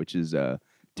window, which is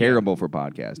Terrible for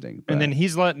podcasting. but- And then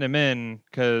he's letting him in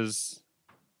because,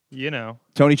 you know.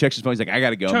 Tony checks his phone. He's like, I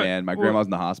got to go, Tony- man. My well- grandma's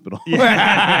in the hospital.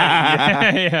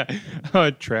 Yeah. Oh,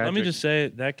 tragic. Let me just say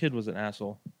that kid was an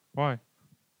asshole. Why?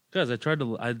 Because I told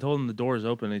him the door is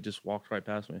open and he just walked right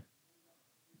past me.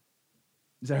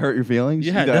 Does that hurt your feelings?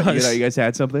 Yeah, you it thought, does. you guys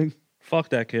had something? Fuck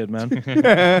that kid, man.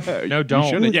 No, don't.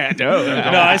 shouldn't. Yeah, no.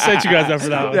 No, I set you guys up for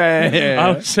that one. Yeah.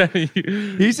 I was saying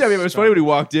you. He said, it was funny when he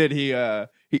walked in.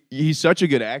 He's such a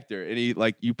good actor, and he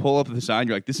like you pull up the sign.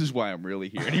 You're like, this is why I'm really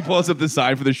here. And he pulls up the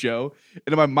sign for the show,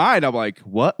 and in my mind, I'm like,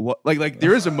 what? Like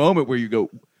there is a moment where you go,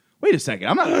 wait a second,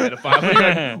 I'm not a pedophile. But you're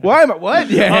like, why am I? What?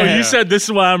 Yeah. Oh, you said this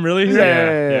is why I'm really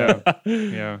here.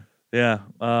 Yeah. Yeah.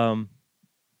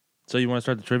 So you want to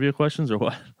start the trivia questions or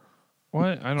what?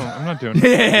 What? I'm not doing it.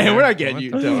 Yeah, we're not getting What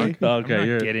you, the Tony. fuck? Okay, I'm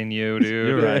you're not getting you, dude.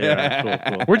 You're right.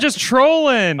 Yeah, cool. We're just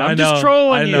trolling. I I'm just know.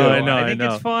 trolling I know, you. I know, I I think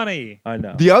know. it's funny. I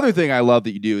know. The other thing I love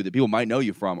that you do that people might know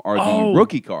you from are the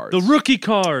rookie cards. The rookie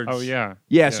cards. Oh yeah.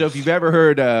 Yeah. So if you've ever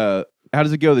heard, how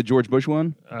does it go? The George Bush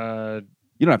one. Uh,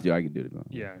 You don't have to. I can do it.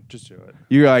 yeah. Just do it.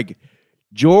 You're like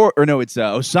it's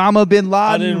Osama bin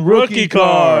Laden rookie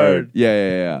card.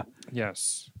 Yeah.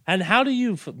 Yes. And how do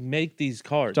you make these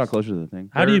cards? Talk closer to the thing.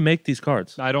 How do you make these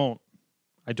cards? I don't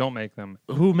make them.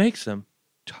 Who makes them?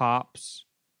 Topps,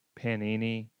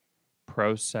 Panini,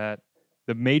 Pro Set,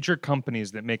 the major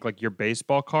companies that make like your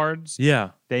baseball cards. Yeah.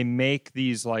 They make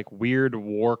these like weird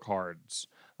war cards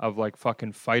of like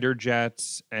fucking fighter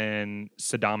jets and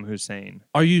Saddam Hussein.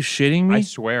 Are you shitting me? I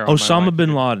swear. on my Osama life, bin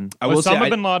dude. Laden. I will say, Osama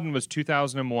bin Laden was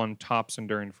 2001 Topps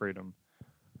Enduring Freedom.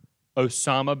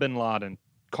 Osama bin Laden,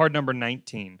 card number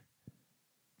 19.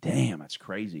 damn, that's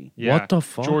crazy. Yeah. What the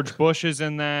fuck? George Bush is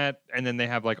in that, and then they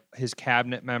have like his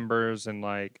cabinet members, and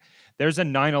like there's a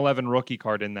 9/11 rookie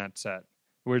card in that set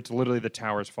where it's literally the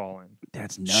towers falling.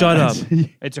 That's nuts. Shut up.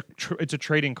 It's a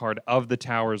trading card of the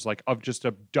towers, like of just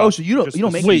a. Oh, so you don't just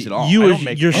make the- Wait, these at all? you I are, don't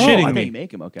make you're them. Oh, shitting I me. think you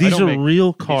make them. Okay. These don't are make-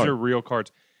 real These cards. are real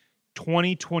cards.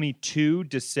 2022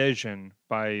 decision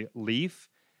by Leaf.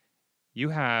 You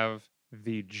have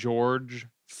the George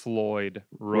Floyd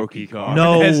rookie card.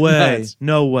 No That's way. nuts.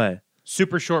 No way.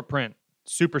 Super short print,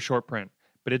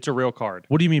 but it's a real card.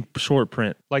 What do you mean short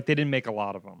print? Like they didn't make a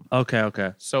lot of them.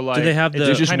 Okay. So like, Do they have it's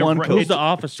the- just kind of one ra- coat. Who's It's the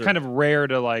officer? kind of rare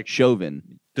to like.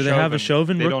 Chauvin. Do they have a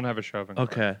Chauvin? They don't have a Chauvin. card.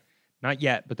 Okay. Not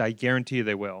yet, but I guarantee you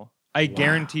they will. I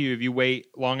guarantee you, if you wait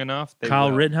long enough, they Kyle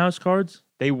will. Rittenhouse cards?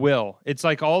 They will. It's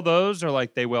like all those are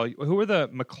like they will. Who were the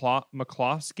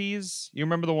McCloskeys? You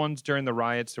remember the ones during the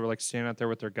riots that were like standing out there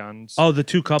with their guns? Oh, the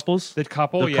two couples? the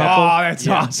couple. the yeah. couple? Oh, that's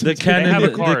Yeah. awesome. The Ken, have and a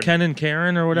the card. Ken and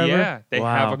Karen or whatever? Yeah, they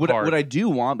have a What, card. what I do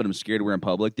want, but I'm scared to wear in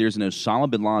public, there's an Osama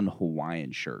bin Laden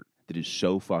Hawaiian shirt that is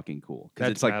so fucking cool.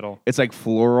 That's it's like metal. it's like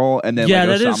floral and then Yeah,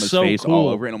 like that is Osama's so face cool. all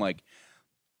over it. And I'm like,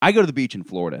 I go to the beach in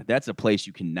Florida. That's a place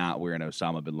you cannot wear an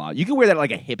Osama bin Laden. You can wear that at like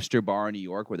a hipster bar in New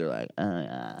York where they're like,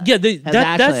 Yeah, that's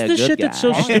actually a the good shit that's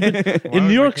so guy. stupid. Why In would New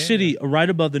they York care? City, right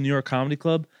above the New York Comedy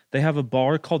Club, they have a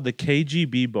bar called the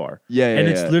KGB bar. Yeah, and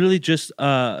yeah, it's yeah. literally just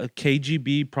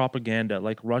KGB propaganda,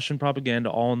 like Russian propaganda,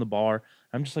 all in the bar.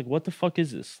 I'm just like, what the fuck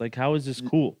is this? Like, how is this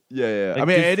cool? Yeah. Like I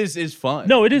mean, this- it is fun.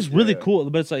 No, it is really Yeah. cool,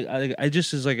 but it's like I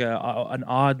just is like an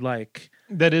odd like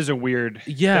That is a weird.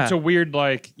 Yeah. That's a weird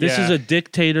like. this yeah. is a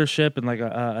dictatorship and like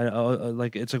a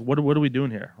like it's like what are we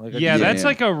doing here? Like Yeah, that's Yeah.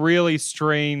 like a really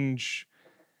strange.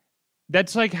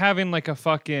 That's like having like a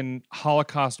fucking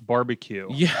Holocaust barbecue.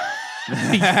 yeah.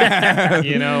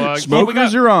 You know, like,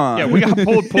 Smokers are on. Yeah, we got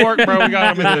pulled pork, bro. We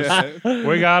got them in this.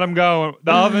 We got them going.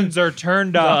 The ovens are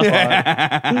turned up.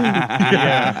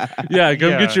 Yeah. Yeah, go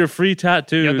Yeah. get your free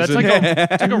tattoos. Yeah, that's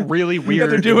and- like a really Yeah, weird.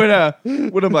 they're doing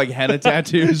what am like henna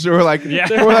tattoos or like Yeah.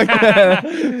 or like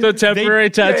the temporary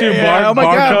tattoo yeah, bar, oh my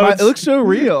god, barcodes. it looks so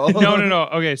real. No.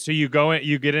 Okay, so you go in,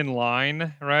 you get in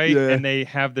line, right? Yeah. And they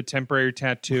have the temporary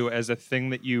tattoo as a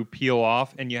thing that you peel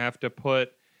off, and you have to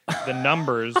put the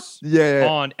numbers Yeah.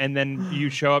 on, and then you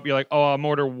show up. You're like, oh, I'm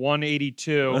order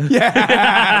 182.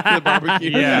 Yeah, for the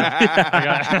barbecue.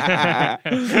 Yeah.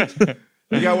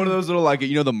 You got one of those little like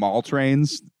the mall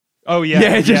trains. Oh yeah,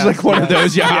 Yeah, just yes, like one of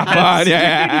those. Yeah, yes, fun.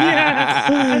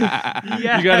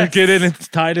 yes. You gotta get in as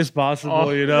tight as possible, Oh,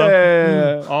 you know.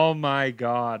 Yeah. Oh my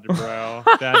god, bro,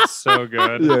 that's so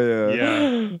good.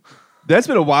 Yeah. That's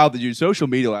been a while. Social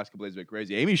media last couple days has been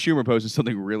crazy. Amy Schumer posted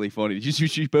something really funny. Did you see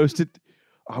she posted?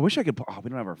 Oh, I wish I could. Oh, we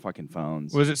don't have our fucking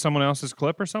phones. Was it someone else's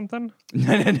clip or something? No.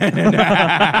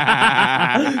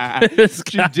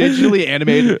 She digitally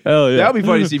animated. Hell yeah. That would be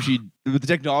funny to see if she, with the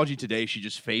technology today, she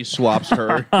just face swaps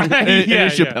her in a Yeah,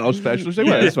 Chappelle special. She's like,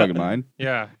 well, that's fucking mine.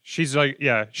 Yeah, she's like,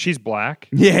 yeah, she's black.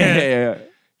 Yeah.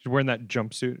 She's wearing that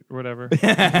jumpsuit or whatever.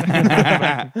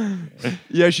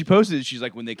 Yeah, she posted it. She's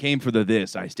like, when they came for the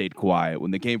this, I stayed quiet.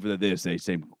 When they came for the this, they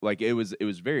stayed like it was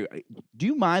very. Do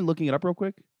you mind looking it up real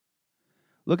quick?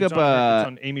 Look It's up. it's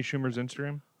on Amy Schumer's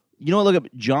Instagram. You know what? Look up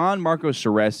John Marco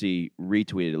Ceresi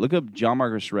retweeted it. Look up John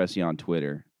Marco Ceresi on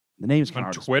Twitter. The name's kind On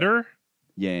of hard to Twitter?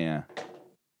 Yeah.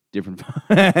 Different.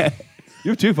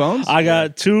 You have two phones? I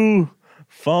got two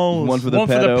phones. One for the One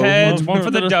for the pedo. peds, one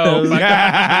for the dope.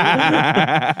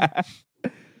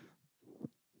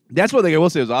 That's one thing I will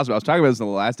say was awesome. I was talking about this in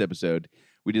the last episode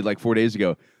we did like 4 days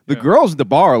ago. The girls at the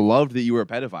bar loved that you were a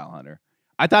pedophile hunter.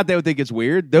 I thought they would think it's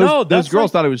weird. Those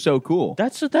girls thought it was so cool.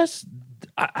 That's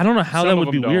I don't know how Some that of would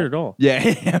them be don't. weird at all.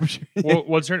 Yeah, I'm sure.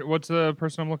 What's the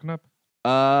person I'm looking up?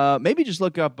 Maybe just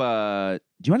look up. Do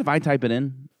you mind if I type it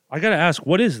in? I gotta ask,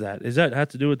 what is that? Is that have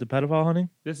to do with the pedophile hunting?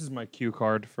 This is my cue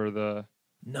card for the.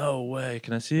 No way.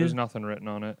 Can I see There's it? nothing written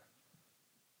on it.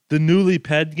 The newly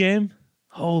ped game?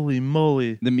 Holy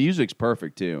moly. The music's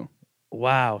perfect too.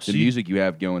 Wow. The music you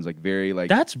have going is like very like.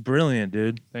 That's brilliant,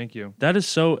 dude. Thank you. That is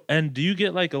so. And do you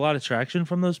get like a lot of traction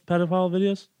from those pedophile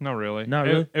videos? Not really. Not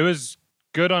really? It was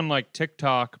good on like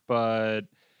TikTok, but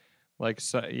like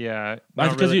yeah. That's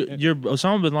not because really. your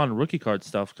Osama bin Laden rookie card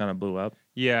stuff kind of blew up.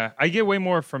 Yeah, I get way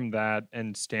more from that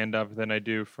and stand up than I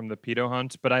do from the pedo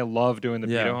hunts, but I love doing the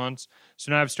Yeah. pedo hunts.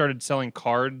 So now I've started selling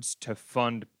cards to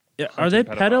fund. Yeah, are they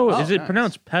hunting pedo? pedophiles. Is it nice.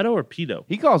 pronounced pedo or pedo?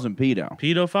 He calls him pedo.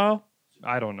 Pedophile?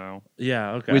 I don't know.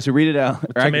 Yeah. Okay. Wait, so read it out.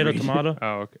 Or I can tomato, read it. tomato.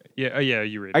 Oh, okay. Yeah, yeah,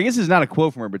 you read I it. guess it's not a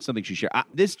quote from her, but something she shared.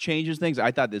 This changes things.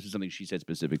 I thought this was something she said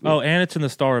specifically. Oh, and it's in the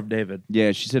Star of David.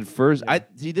 yeah, she said first. I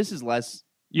see. This is less.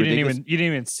 You ridiculous. didn't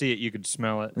even see it. You could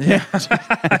smell it. Yeah.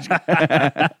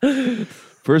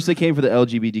 First, they came for the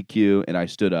LGBTQ, and I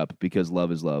stood up because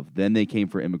love is love. Then they came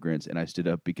for immigrants, and I stood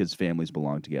up because families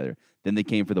belong together. Then they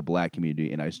came for the black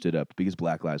community, and I stood up because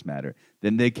Black Lives Matter.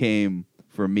 Then they came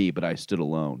for me, but I stood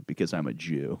alone because I'm a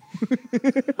Jew.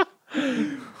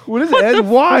 What is it? That's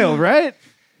wild, right?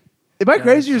 Am I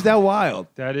crazy or is that wild?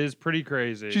 That is pretty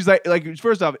crazy. She's like,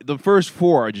 first off, the first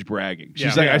four are just bragging.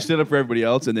 She's Yeah. like, Yeah. I stood up for everybody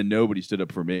else, and then nobody stood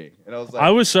up for me. And I was like,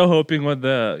 I was so hoping when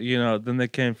then they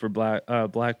came for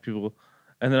black people,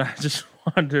 and then I just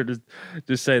wanted her to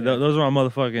just say those are my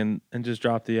motherfucking and just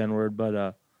drop the N word, but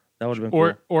that would have been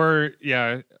cool. or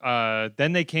yeah.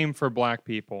 Then they came for black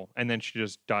people, and then she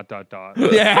just ...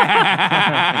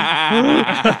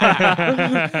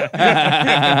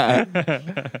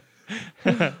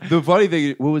 The funny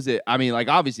thing, what was it? I mean, like,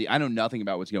 obviously, I know nothing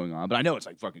about what's going on, but I know it's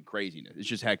like fucking craziness. It's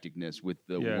just hecticness with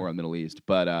the Yeah. war in the Middle East.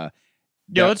 But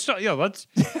Yeah, let's let's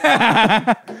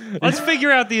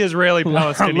figure out the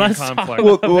Israeli-Palestinian Let's talk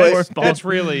conflict. Well, that's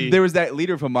really there was that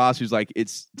leader from Hamas who's like,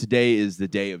 today is the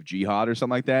day of jihad or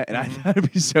something like that. And I thought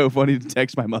it'd be so funny to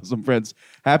text my Muslim friends,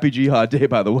 happy jihad day,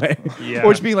 by the way. Yeah.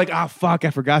 Or just being like, fuck, I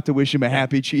forgot to wish him a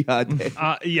happy jihad day.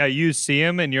 yeah. You see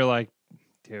him, and you're like,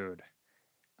 dude,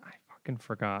 I fucking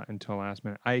forgot until last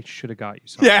minute. I should have got you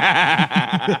something.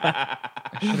 Yeah.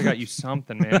 I should have got you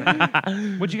something,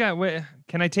 man. What you got?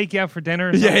 Can I take you out for dinner?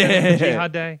 Or Yeah, something yeah, for yeah.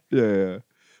 Jihad day. Yeah.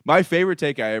 My favorite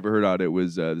take I ever heard on it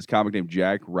was this comic named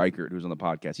Jack Reichert, who's on the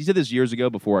podcast. He said this years ago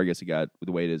before I guess it got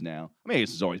the way it is now. I mean, I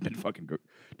guess it's always been fucking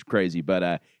crazy,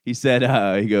 but he said,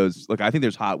 he goes, look, I think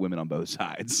there's hot women on both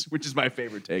sides, which is my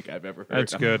favorite take I've ever heard.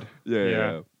 That's good. Yeah.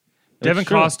 Yeah. That's Devin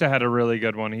true. Costa had a really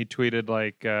good one. He tweeted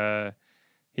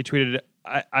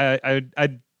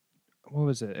I what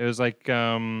was it? It was like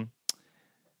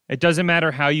it doesn't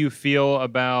matter how you feel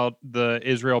about the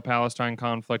Israel-Palestine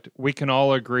conflict. We can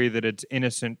all agree that it's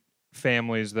innocent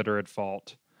families that are at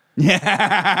fault. Yeah.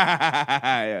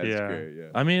 That's Yeah. great. Yeah.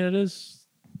 I mean, it is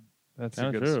That's a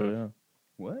kind of good true. stuff.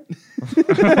 What?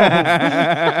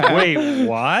 Wait,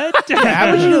 what?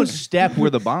 How would you know step where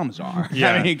the bombs are?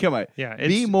 Yeah. I mean, come on. Yeah,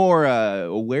 Be it's more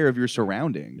aware of your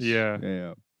surroundings. Yeah.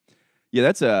 Yeah. Yeah,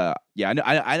 that's I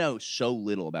know so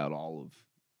little about all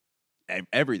of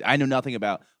everything. I know nothing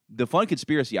about the fun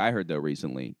conspiracy I heard though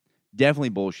recently. Definitely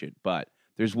bullshit, but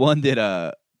there's one that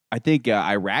I think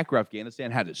Iraq or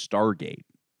Afghanistan had a Stargate.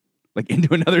 Like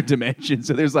into another dimension.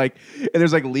 So there's like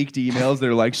leaked emails that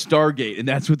are like Stargate, and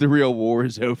that's what the real war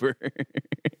is over.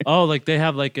 Oh, like they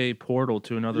have like a portal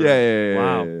to another. Yeah,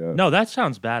 Wow. yeah. No, that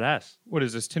sounds badass. what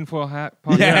is this tinfoil hat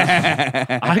podcast?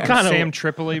 Yeah. I kind of Sam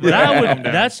Tripoli.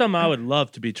 that's something I would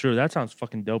love to be true. That sounds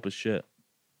fucking dope as shit.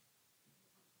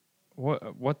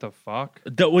 What the fuck?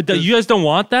 You guys don't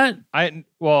want that?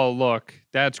 Well, look,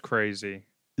 that's crazy.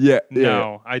 Yeah.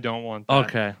 No, I don't want that.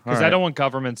 Okay, Because all I right. don't want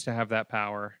governments to have that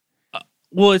power.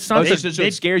 Well, it's not. Oh, so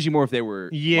it scares you more if they were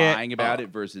Yeah. lying about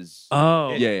it versus.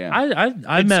 Oh, Yeah. I It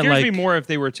meant scares like me more if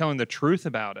they were telling the truth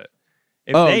about it.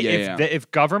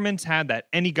 If governments had that,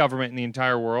 any government in the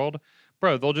entire world,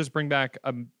 bro, they'll just bring back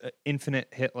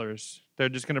infinite Hitlers. They're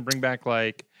just gonna bring back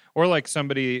or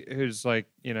somebody who's Wait.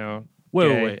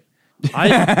 gay.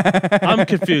 I'm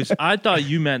confused. I thought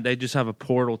you meant they just have a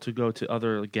portal to go to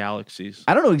other galaxies.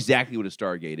 I don't know exactly what a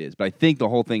Stargate is, but I think the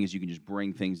whole thing is you can just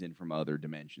bring things in from other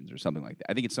dimensions or something like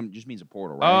that. I think it just means a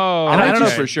portal, right? Oh, I don't know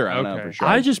okay. for sure. I don't know for sure.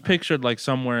 I just pictured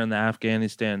somewhere in the Afghan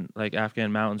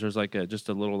mountains, there's just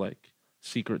a little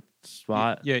secret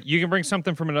spot. Yeah, you can bring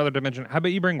something from another dimension. How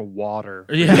about you bring water?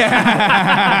 Yeah.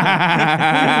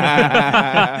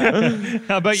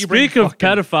 How about you bring Speak of fucking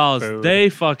pedophiles, food? they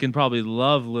fucking probably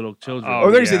love little children. Oh,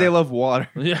 they're gonna say yeah. they love water.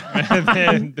 Yeah.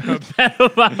 Man,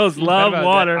 Pedophiles love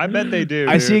water. I bet they do.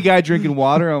 I see a dude. guy drinking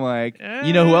water. I'm like,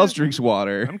 you know who else drinks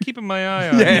water? I'm keeping my eye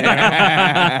on you.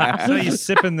 So you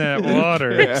sipping that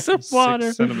water. Drink some Sick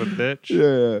water. son of a bitch.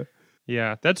 Yeah.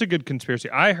 Yeah, that's a good conspiracy.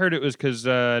 I heard it was because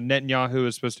Netanyahu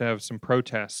is supposed to have some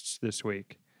protests this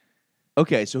week.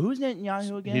 Okay, so who's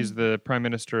Netanyahu again? He's the prime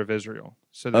minister of Israel.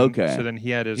 So then, Okay. So then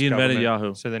he had his He invented government-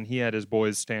 Yahoo. So then he had his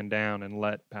boys stand down and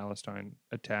let Palestine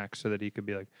attack, so that he could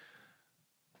be like,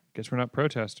 "Guess we're not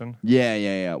protesting."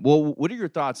 Yeah. Well, what are your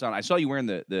thoughts on? I saw you wearing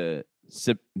the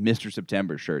Mr.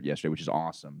 September shirt yesterday, which is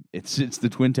awesome. It's the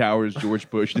Twin Towers, George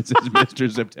Bush, and it says Mr.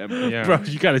 September. Yeah. Bro,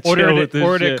 you gotta chill Order with it, this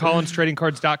order it shit. at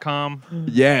CollinsTradingCards.com.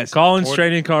 Yes.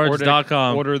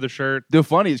 CollinsTradingCards.com. Order the shirt. The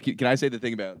funny is, can I say the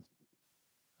thing about?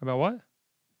 About what?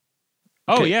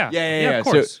 Oh, Okay. yeah. Yeah. Of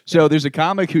course. So there's a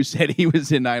comic who said he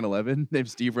was in 9/11 named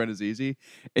Steve Renazizi,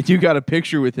 and you got a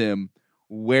picture with him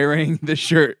wearing the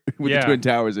shirt with Yeah. the Twin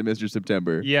Towers and Mr.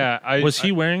 September. Yeah. Was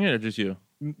he wearing it or just you?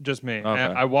 Just me. Okay.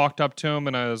 I walked up to him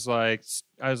and I was like,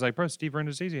 bro, Steve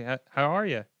Renazizi, how are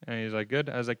you? And he's like, good.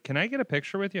 I was like, can I get a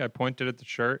picture with you? I pointed at the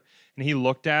shirt and he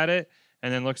looked at it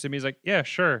and then looks at me. He's like, yeah,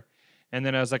 sure. And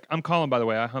then I was like, I'm Colin, by the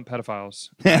way. I hunt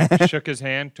pedophiles. I shook his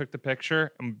hand, took the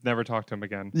picture, and never talked to him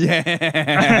again. Yeah.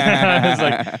 I was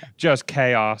like, just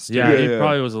chaos. Dude. Yeah, he Yeah.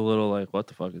 probably was a little what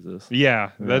the fuck is this? Yeah,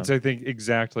 that's I think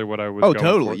exactly what I was. Oh, going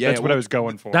totally. For. Yeah, that's what well, I was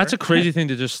going for. That's a crazy thing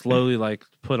to just slowly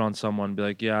put on someone. Be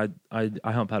like, yeah, I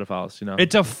hunt pedophiles. You know?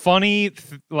 It's a funny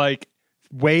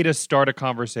way to start a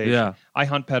conversation. Yeah. I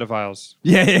hunt pedophiles.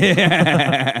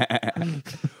 Yeah.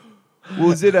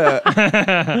 Well, is it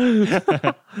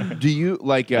do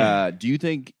you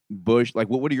think Bush,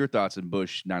 what are your thoughts on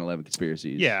Bush 9/11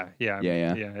 conspiracies? Yeah. Yeah.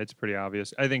 It's pretty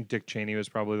obvious. I think Dick Cheney was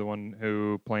probably the one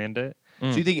who planned it. So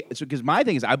you think, because my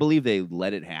thing is, I believe they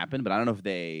let it happen, but I don't know if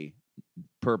they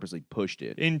purposely pushed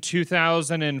it. In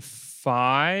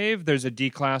 2005, there's a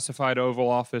declassified Oval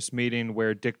Office meeting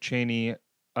where Dick Cheney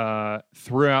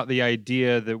threw out the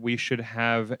idea that we should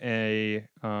have a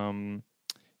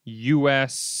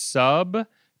U.S. sub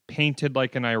painted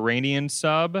like an Iranian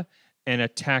sub and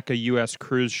attack a U.S.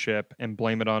 cruise ship and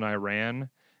blame it on Iran.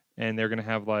 And they're going to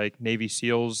have Navy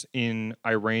SEALs in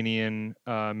Iranian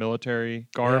military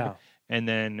garb. Yeah. And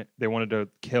then they wanted to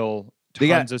kill They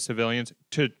got- tons of civilians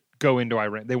to go into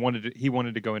Iran. He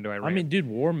wanted to go into Iran. I mean, dude,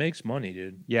 war makes money,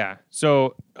 dude. yeah.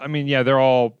 So, I mean, yeah, they're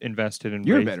all invested in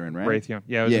You're a veteran, right? Raytheon.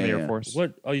 Yeah, I was in the Yeah, Air yeah. Force.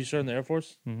 What? Oh, you served in the Air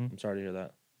Force? Mhm. I'm sorry to hear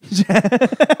that.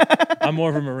 I'm more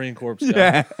of a Marine Corps guy.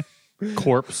 Yeah.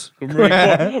 Corpse.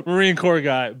 Marine Corps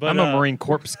guy. But I'm a Marine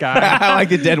Corps guy. I like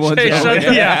the dead ones. Hey, only.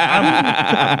 shut-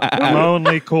 I'm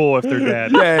only cool if they're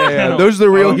dead. Yeah. Those are the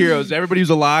real heroes. Everybody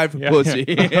who's alive, Yeah. pussy.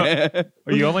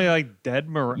 Are you only dead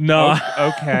Marine? No.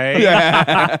 Okay.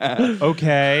 Yeah.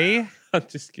 Okay. I'm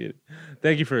just kidding.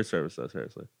 Thank you for your service, though.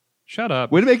 Seriously. Shut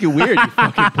up. Way to make it weird, you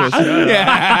fucking pussy.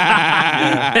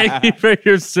 Yeah. Thank you for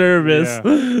your service.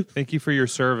 Yeah. Thank you for your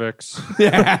cervix.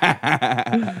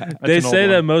 That's They an old say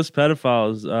that one. most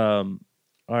pedophiles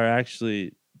are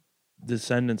actually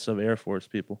descendants of Air Force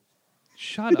people.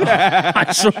 Shut up.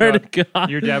 I swear to God.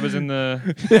 Your dad was in the.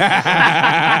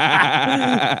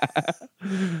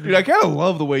 Dude, I kind of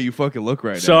love the way you fucking look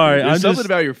right now. Sorry, dude. There's I'm something just-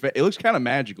 about your face. It looks kind of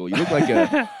magical. You look like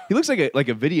he looks like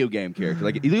a video game character.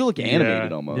 Like you look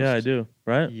animated almost. Yeah, I do.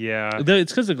 Right? Yeah.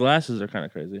 It's because the glasses are kind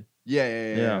of crazy.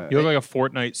 Yeah. You look like a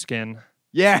Fortnite skin.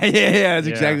 Yeah. That's Yeah.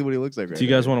 exactly what he looks like right Do you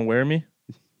guys want to wear me?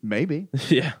 Maybe.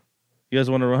 Yeah. You guys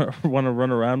want to run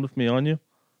around with me on you?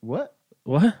 What?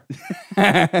 What?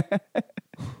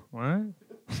 What?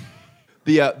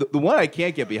 The one I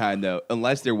can't get behind though,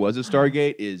 unless there was a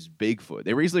Stargate, is Bigfoot.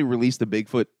 They recently released the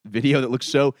Bigfoot video that looks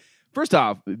so. First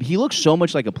off, he looks so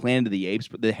much like a Planet of the Apes,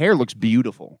 but the hair looks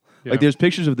beautiful. Yeah. Like there's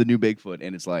pictures of the new Bigfoot,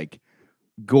 and it's like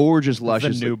gorgeous,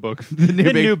 luscious. The new book.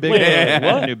 The new Bigfoot.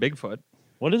 The new Bigfoot.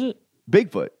 What is it?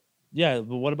 Bigfoot. Yeah,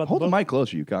 but what about Hold the the book? mic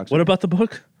closer, you cocksucker. What about the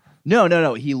book?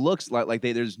 No. He looks like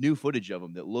there's new footage of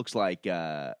him that looks like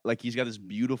he's got this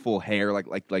beautiful hair,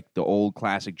 like the old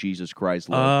classic Jesus Christ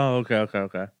look. Oh,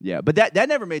 okay. Yeah, but that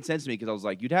never made sense to me because I was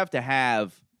like, you'd have to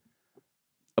have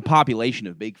a population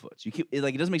of Bigfoots.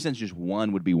 It doesn't make sense just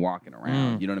one would be walking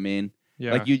around. You know what I mean?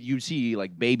 Yeah. Like you'd see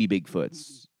like baby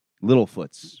Bigfoots,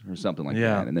 Littlefoots, or something like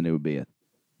that, and then it would be it.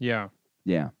 Yeah.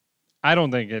 Yeah. I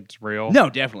don't think it's real. No,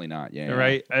 definitely not. Yeah.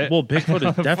 Right? Well, Bigfoot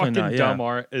is definitely fucking not. Yeah. dumb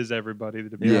art is everybody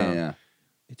to be Yeah. like, Yeah.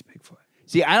 it's Bigfoot.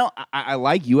 See, I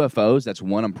like UFOs. That's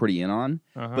one I'm pretty in on.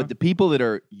 Uh-huh. But the people that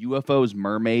are UFOs,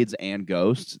 mermaids, and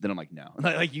ghosts, then I'm like, no.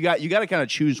 Like you got to kind of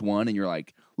choose one, and you're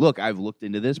like, look, I've looked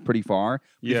into this pretty far.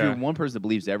 But if Yeah. you're one person that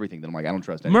believes everything, then I'm like, I don't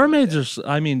trust anyone. Mermaids are.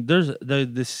 I mean, there's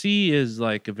the sea is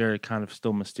like a very kind of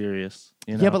still mysterious.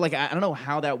 You know? Yeah, but like I don't know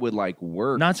how that would like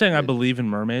work. Not saying I with- believe in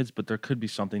mermaids, but there could be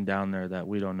something down there that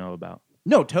we don't know about.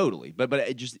 No, totally. But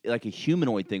it just like a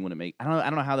humanoid thing wouldn't make. I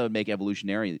don't know how that would make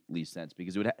evolutionarily sense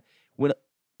because it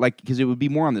because it would be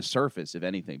more on the surface if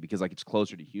anything because like it's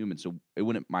closer to humans, so it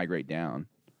wouldn't migrate down.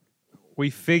 We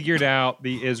figured out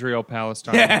the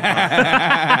Israel-Palestine.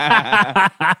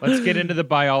 Let's get into the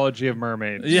biology of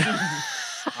mermaids. Yeah,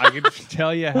 I can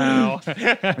tell you how. dude,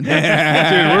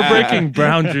 we're breaking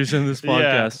boundaries in this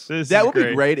podcast. this That is would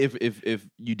be great if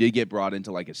you did get brought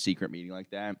into like a secret meeting like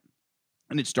that,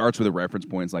 and it starts with a reference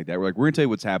points like that. We're gonna tell you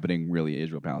what's happening really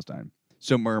Israel Palestine.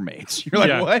 So mermaids. You're like,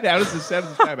 Yeah. what? How does this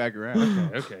tie back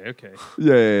around? Okay.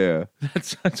 Yeah.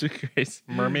 That's such a crazy.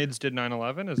 Mermaids did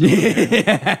 9/11? Is that what you're saying?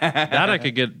 That I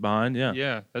could get behind. Yeah,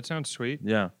 Yeah, that sounds sweet.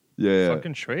 yeah.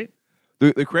 Fucking sweet.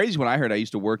 The crazy one I heard, I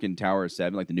used to work in Tower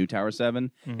 7, like the new Tower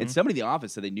 7, Mhm. and somebody in the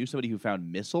office said they knew somebody who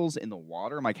found missiles in the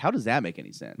water. I'm like, how does that make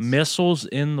any sense? Missiles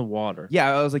in the water.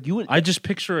 Yeah, I was like, you would. I just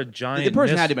picture a giant. The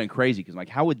person had to miss- have been crazy because, like,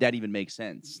 how would that even make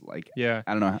sense? Like, Yeah.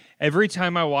 I don't know. Every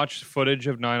time I watch footage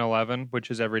of 9/11,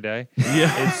 which is every day,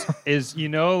 Yeah. is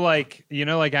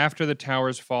like after the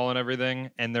towers fall and everything,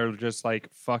 and they're just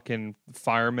like fucking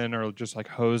firemen are just like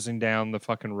hosing down the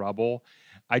fucking rubble.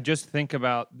 I just think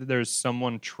about there's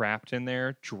someone trapped in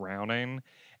there drowning,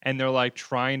 and they're like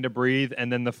trying to breathe, and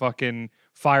then the fucking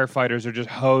firefighters are just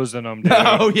hosing them,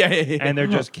 dude, yeah. and they're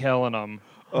just killing them.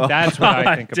 That's what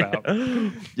I think about.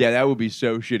 Yeah, that would be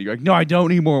so shitty. You're like, no, I don't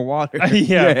need more water.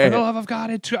 Yeah, for the love of God,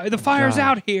 the fire's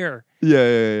God. out here.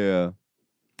 Yeah.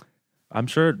 I'm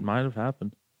sure it might have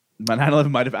happened. My 9/11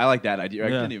 might have. I like that idea.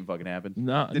 It Yeah. didn't even fucking happen.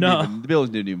 No, Didn't no. even- the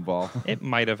buildings didn't even fall. It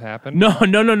might have happened. No.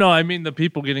 I mean the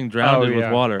people getting drowned Oh, with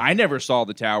yeah. water. I never saw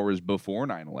the towers before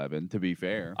 9/11. To be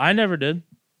fair, I never did.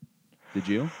 did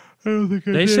you?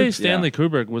 They say Stanley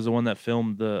Kubrick was the one that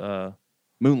filmed the.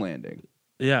 Moon landing.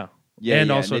 Yeah. Yeah, and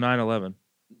yeah, also and 9/11.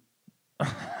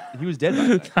 He was dead by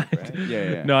then, right?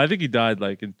 Yeah. No, I think he died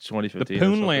like in The 2015. or Poon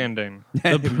something. landing. The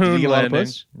Did he Poon get a lot of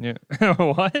landing. puss? Yeah.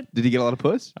 What? Did he get a lot of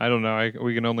puss? I don't know.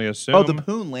 We can only assume. Oh, the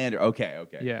Moonlander. Okay.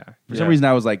 Yeah. For some reason,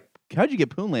 I was like, how'd you get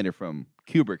Moonlander from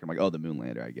Kubrick? I'm like, oh, the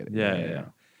Moonlander. I get it. Yeah.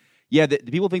 Yeah, the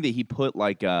people think that he put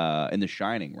like in The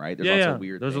Shining, right? There's lots of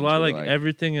weird There's a things lot of where, like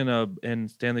everything in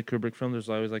Stanley Kubrick film. There's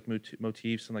always like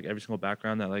motifs and like every single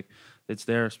background that like it's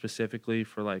there specifically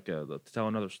for like to tell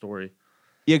another story.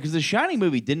 Yeah, because The Shining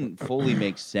movie didn't fully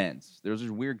make sense. There was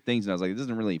just weird things, and I was like, it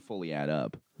doesn't really fully add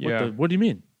up. Yeah. What do you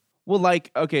mean? Well, like,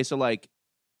 okay, so like,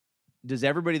 does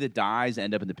everybody that dies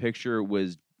end up in the picture?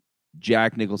 Was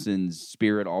Jack Nicholson's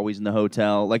spirit always in the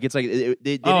hotel? Like, it's like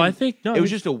I think no. it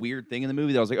was just a weird thing in the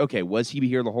movie that I was like, okay, was he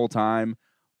here the whole time?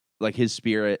 Like his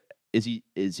spirit, is he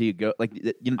a go? Like,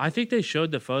 you know, I think they showed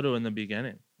the photo in the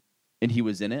beginning. and he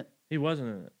was in it. He wasn't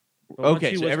in it. But once Okay,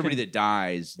 he so was everybody that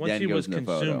dies once then he goes was in the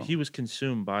consumed, photo. he was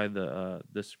consumed by the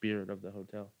spirit of the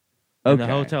hotel. And the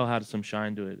hotel had some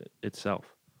shine to it itself.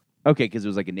 Okay, because it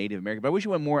was like a Native American. But I wish it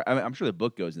went more. I'm sure the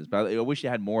book goes in this, but I wish it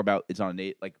had more about it's on a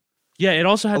Native. Like Yeah, it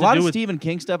also had a to lot do of with Stephen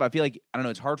King stuff. I feel like I don't know.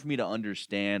 It's hard for me to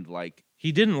understand. Like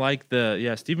he didn't like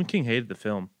Stephen King hated the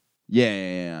film.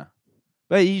 yeah.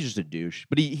 But he's just a douche.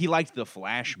 But he liked the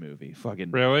Flash movie.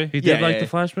 Fucking Really? He Yeah, did like yeah. the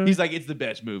Flash movie. He's like, it's the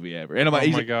best movie ever. And I'm like, Oh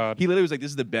he's my like- God. He literally was like,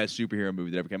 this is the best superhero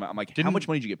movie that ever came out. I'm like, how Didn't- much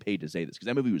money did you get paid to say this? Because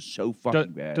that movie was so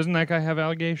fucking bad. Doesn't that guy have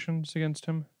allegations against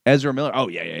him? Ezra Miller? Oh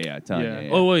yeah, a ton. Yeah. Yeah.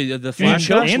 Oh wait, the And, Flash.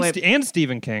 Chuck guy? Slam- and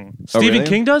Stephen King. Stephen really?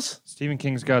 King does. Stephen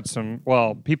King's got some.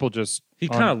 Well, people just He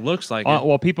on- kind of looks like it.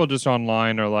 well, people just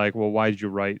online are like, well, why did you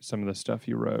write some of the stuff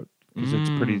you wrote? Because it's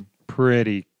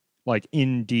pretty like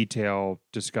in detail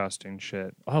disgusting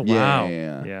shit. Oh Yeah, wow.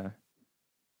 Yeah.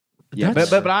 Yeah, That's-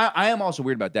 but I am also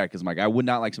weird about that because I'm like, I would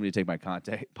not like somebody to take my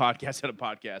podcast at a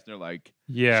podcast and they're like,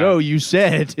 Yeah. so you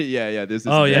said, yeah, this is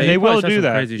Oh yeah, And he they probably will said do some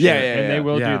that. Crazy Yeah, shit. yeah, and they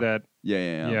will Yeah. do that.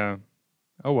 yeah. Yeah.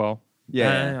 Oh well.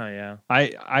 Yeah.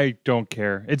 yeah. I don't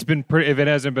care. It's been pretty. If it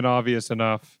hasn't been obvious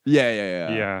enough,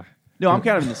 Yeah. No, I'm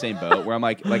kind of in the same boat where I'm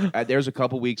like there's a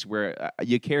couple weeks where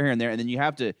you care here and there, and then you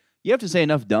have to say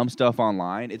enough dumb stuff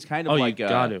online. It's kind of like you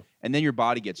got to. and then your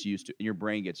body gets used to, and your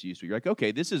brain gets used to it. You're like,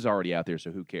 okay, this is already out there, so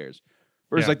who cares?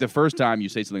 Whereas Yeah. like the first time you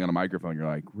say something on a microphone, you're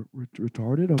like,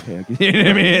 retarded? Okay, I can, you know what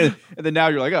I mean? And then now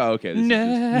you're like, oh, okay.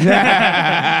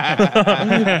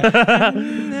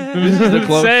 This is the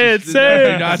closest. Say it, say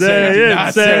Do it, not say say it. Do it,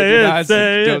 not say say it. it, Do not say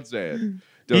say it. it. Don't say it.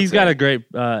 Don't He's say got it. a great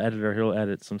editor. He'll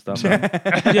edit some stuff out.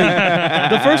 Yeah,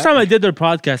 the first time I did their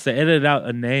podcast, they edited out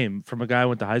a name from a guy I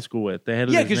went to high school with. They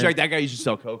edited Yeah, his because name. like that guy used to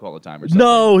sell coke all the time or something.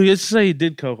 No, he used to say he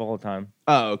did coke all the time.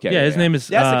 Oh, okay. Yeah, his name is,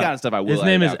 That's the uh, kind of stuff I will. his edit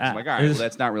name out, is 'cause I'm like, all right, his- well,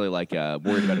 that's not really like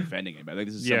worried about offending him. I think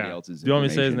this is somebody Yeah. else's. Do you want me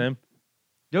to say his information. name?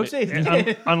 Don't say his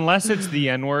name. unless it's the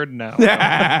N word, no.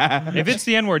 If it's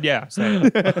the N word, yeah, say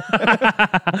it.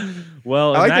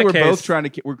 Well, I like in that we're case, both trying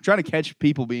to catch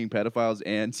people being pedophiles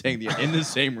and saying the in the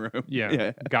same room.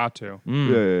 Yeah, got to.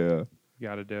 Yeah.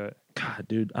 Got to do it. God,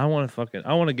 dude, I want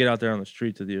to get out there on the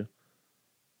streets with you.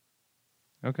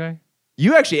 Okay.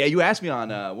 You asked me on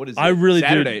what is it? I really did.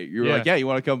 Saturday. You were Yeah. like, yeah, you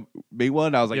want to come meet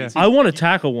one? I was like, Yeah. "It's- I want to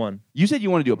tackle one. you said you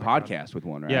want to do a Oh my God. podcast with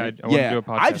one, right? Yeah, I wanna do a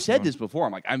podcast I've with said one. this before.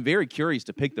 I'm like, I'm very curious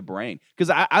to pick the brain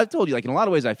because I've told you, like, in a lot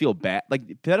of ways, I feel bad. Like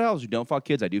pedophiles who don't fuck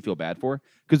kids, I do feel bad for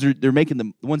because they're making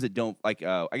the ones that don't like.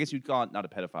 I guess you'd call it not a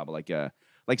pedophile, but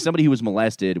like somebody who was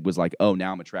molested was like, oh,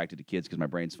 now I'm attracted to kids because my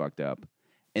brain's fucked up,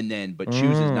 and then but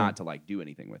chooses not to like do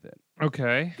anything with it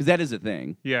Okay. because that is a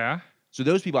thing. Yeah. So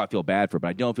those people I feel bad for, but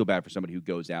I don't feel bad for somebody who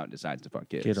goes out and decides to fuck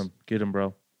kids. Get him,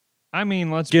 bro. I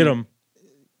mean, let's Get be- him.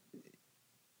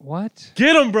 What?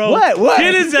 Get him, bro. What?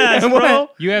 Get his ass, What? bro.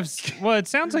 You have well, it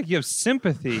sounds like you have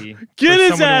sympathy. Get for his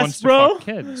someone who ass, wants to bro. fuck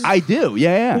kids. I do,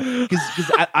 yeah.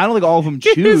 Because I don't think all of them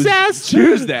Get his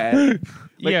choose ass. that.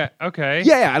 Like- yeah. Okay.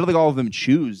 Yeah, I don't think all of them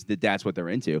choose that that's what they're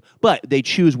into, but they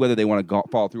choose whether they want to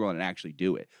follow through on it and actually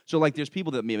do it. So, like, there's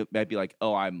people that might be like,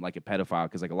 oh, I'm like a pedophile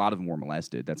because, like, a lot of them were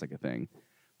molested. That's like a thing.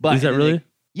 But Is that and then really?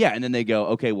 yeah, and then they go,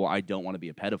 okay, well, I don't want to be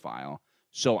a pedophile,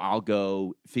 so I'll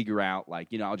go figure out, like,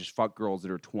 I'll just fuck girls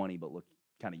that are 20 but look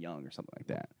kind of young or something like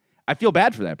that. I feel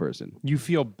bad for that person. You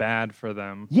feel bad for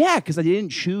them. Yeah, because they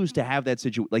didn't choose to have that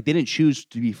situation. Like, they didn't choose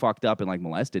to be fucked up and like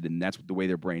molested, and that's the way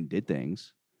their brain did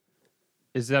things.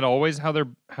 Is that always how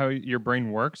your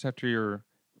brain works after you're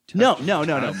No. No.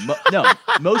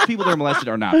 Most people that are molested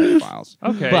are not pedophiles.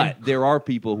 Okay. But there are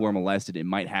people who are molested and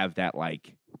might have that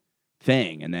like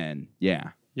thing, and then yeah.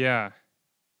 Yeah.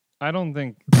 I don't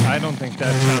think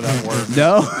that's how that works.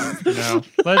 No. No.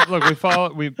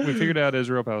 Look, we figured out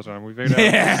Israel Palestine. We figured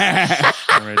out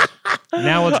All right.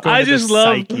 Now let's go I into just the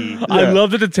love. psyche. I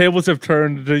love that the tables have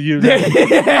turned to you. now.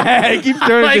 It keeps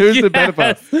turning Like, to who's the yes.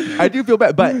 pedophile. I do feel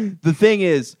bad, but the thing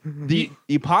is, the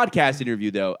podcast interview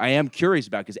though, I am curious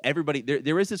about because everybody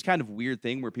there is this kind of weird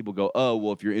thing where people go, oh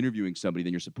well, if you're interviewing somebody,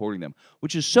 then you're supporting them,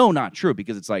 which is so not true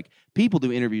because it's like people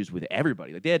do interviews with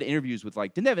everybody. Like they had interviews with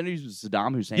didn't they have interviews with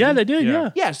Saddam Hussein? Yeah, they did. Yeah. Yeah.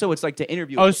 Yeah, so it's like to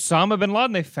interview. Osama bin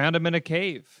Laden, they found him in a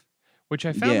cave. Which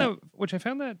I found Yeah.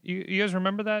 that you guys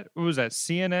remember that? What was that,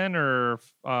 CNN or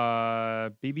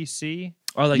BBC?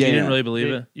 Oh, like Yeah. you didn't really believe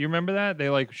They- it. You remember that? They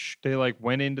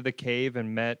went into the cave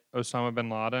and met Osama bin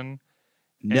Laden.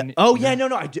 No, And- oh yeah, no,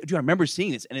 I remember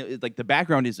seeing this, and like the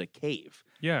background is a cave.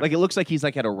 Yeah. Like it looks like he's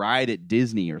like at a ride at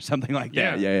Disney or something like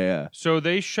that. Yeah. Yeah. So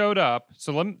they showed up.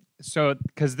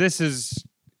 Because this is,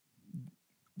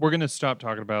 we're gonna stop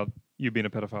talking about you being a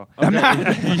pedophile.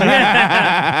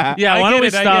 Yeah. I Why get don't we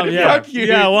it, I stop? get it. Yeah. Fuck you.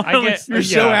 Yeah. Why I don't we get- You're Yeah,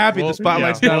 so happy well, the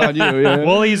spotlight's yeah. not on you. Yeah.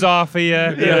 Woolie's off of you.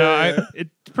 It's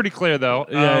pretty clear though.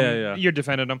 Yeah. You're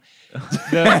defending him.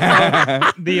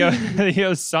 The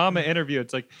Osama interview.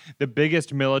 It's like the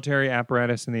biggest military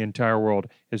apparatus in the entire world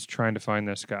is trying to find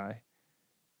this guy,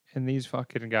 and these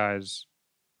fucking guys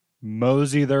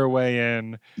mosey their way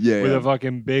in Yeah. with a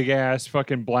fucking big ass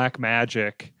fucking black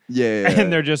magic, yeah.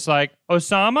 and they're just like,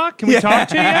 Osama, can we talk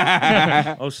to you?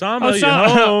 Osama, you're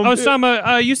home.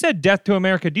 Osama, you said death to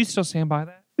America. Do you still stand by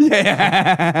that?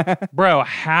 Yeah. Bro,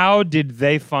 how did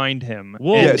they find him?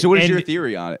 Whoa. Yeah. So what is And- your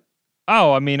theory on it?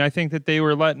 Oh, I mean, I think that they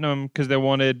were letting them because they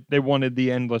wanted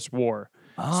the endless war.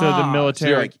 So the Ah,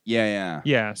 military, you're like, yeah.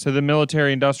 yeah. So the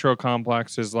military industrial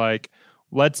complex is like,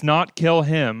 let's not kill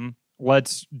him.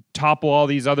 Let's topple all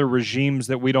these other regimes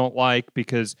that we don't like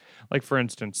because, like for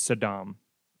instance, Saddam.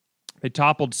 They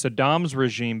toppled Saddam's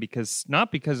regime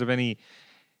not because of any.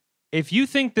 If you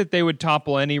think that they would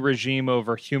topple any regime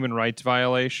over human rights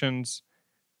violations,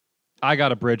 I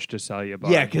got a bridge to sell you,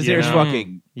 bud. Yeah, because you there's know?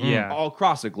 fucking Yeah. all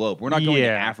across the globe. We're not going to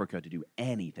Yeah. Africa to do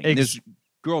anything. And there's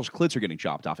girls' clits are getting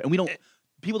chopped off, and we don't.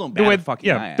 people don't the bat way a fucking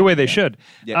eye at the way it. they Yeah. should.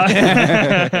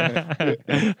 Yeah.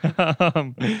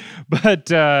 But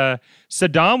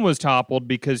Saddam was toppled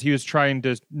because he was trying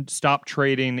to stop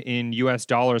trading in U.S.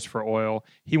 dollars for oil.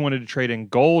 He wanted to trade in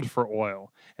gold for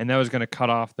oil, and that was going to cut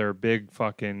off their big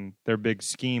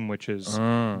scheme, which is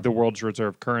the world's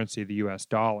reserve currency, the U.S.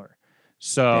 dollar.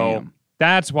 So Damn.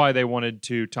 that's why they wanted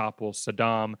to topple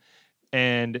Saddam.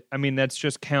 And I mean, that's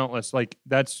just countless. Like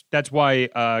that's why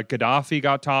Gaddafi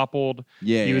got toppled.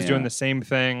 Yeah, he was yeah, doing yeah. the same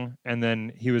thing, and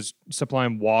then he was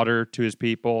supplying water to his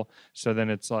people. So then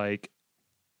it's like,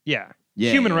 Yeah,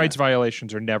 human yeah. rights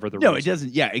violations are never the No, reason. it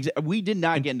doesn't. Yeah, we did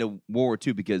not get into World War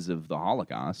II because of the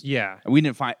Holocaust. Yeah, And we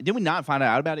did we not find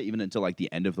out about it even until like the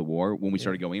end of the war when we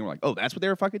started going in? We're like, oh, that's what they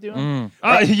were fucking doing?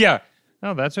 yeah.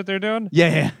 Oh, that's what they're doing.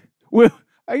 Yeah. Well,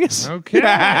 I guess. Okay.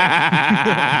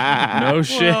 No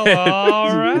shit. Well,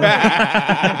 all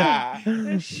right.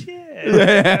 Shit.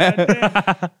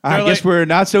 I guess we're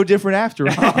not so different after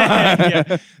all.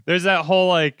 Yeah. There's that whole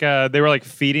like they were like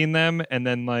feeding them, and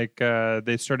then like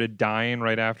they started dying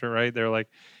right after. Right? They're like,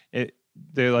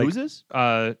 they like. Who's this?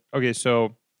 Okay,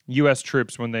 so U.S.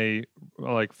 troops when they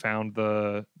like found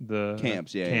the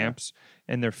Camps, yeah, camps,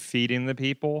 and they're feeding the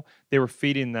people. They were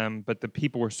feeding them, but the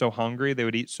people were so hungry they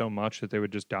would eat so much that they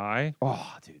would just die.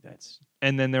 Oh, dude, that's.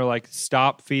 And then they're like,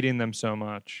 stop feeding them so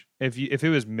much. If it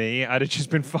was me, I'd have just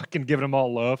been fucking giving them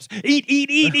all loaves. Eat.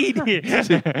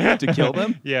 To kill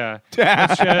them? Yeah.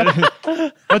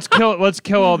 Let's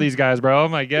kill all these guys, bro. Oh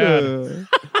my god.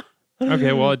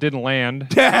 Okay, well, it didn't land.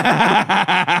 So, a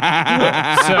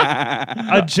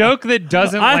joke that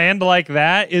doesn't land like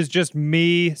that is just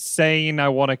me saying I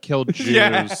want to kill Jews.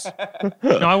 Yeah.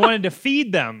 No, I wanted to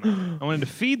feed them. I wanted to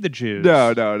feed the Jews.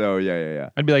 No. Yeah.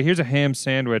 I'd be like, here's a ham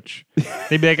sandwich.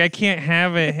 They'd be like, I can't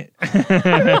have it.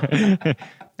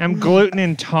 I'm gluten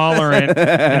intolerant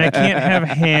and I can't have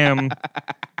ham.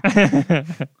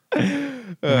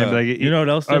 And they'd be like, You know what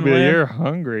else I'd didn't be like, land? you're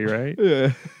hungry, right?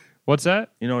 Yeah. What's that?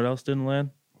 You know what else didn't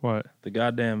land? What? The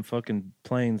goddamn fucking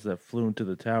planes that flew into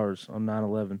the towers on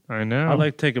 9/11. I know. I'd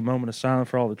like to take a moment of silence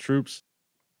for all the troops.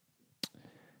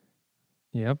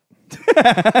 Yep.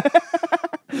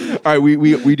 All right,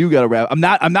 we do got to wrap. I'm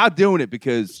not doing it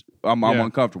because I'm Yeah.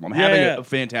 uncomfortable. I'm Yeah, having yeah. a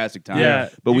fantastic time. Yeah.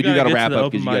 But You we do gotta got to get wrap to the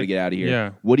up because open you got to mic. get out of here. Yeah.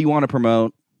 What do you want to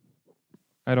promote?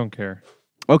 I don't care.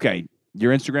 Okay,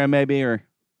 your Instagram maybe, or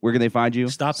where can they find you?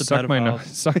 Stop the Suck my pedophiles.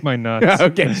 nuts. Suck my nuts.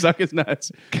 Okay, suck his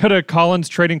nuts. Go to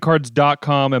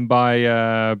collinstradingcards.com and buy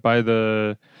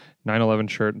the 9/11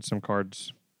 shirt and some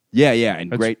cards. Yeah,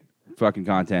 and That's- great fucking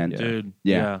content. Dude.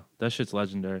 Yeah. Yeah. That shit's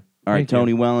legendary. All right, Thank you.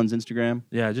 Tony Wellens Instagram.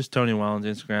 Yeah, just Tony Wellens,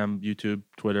 Instagram, YouTube,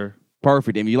 Twitter.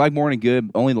 Perfect. If you like Morning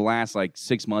Good, only the last like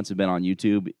 6 months have been on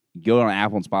YouTube. Go on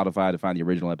Apple and Spotify to find the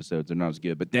original episodes. They're not as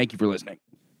good. But thank you for listening.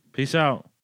 Peace out.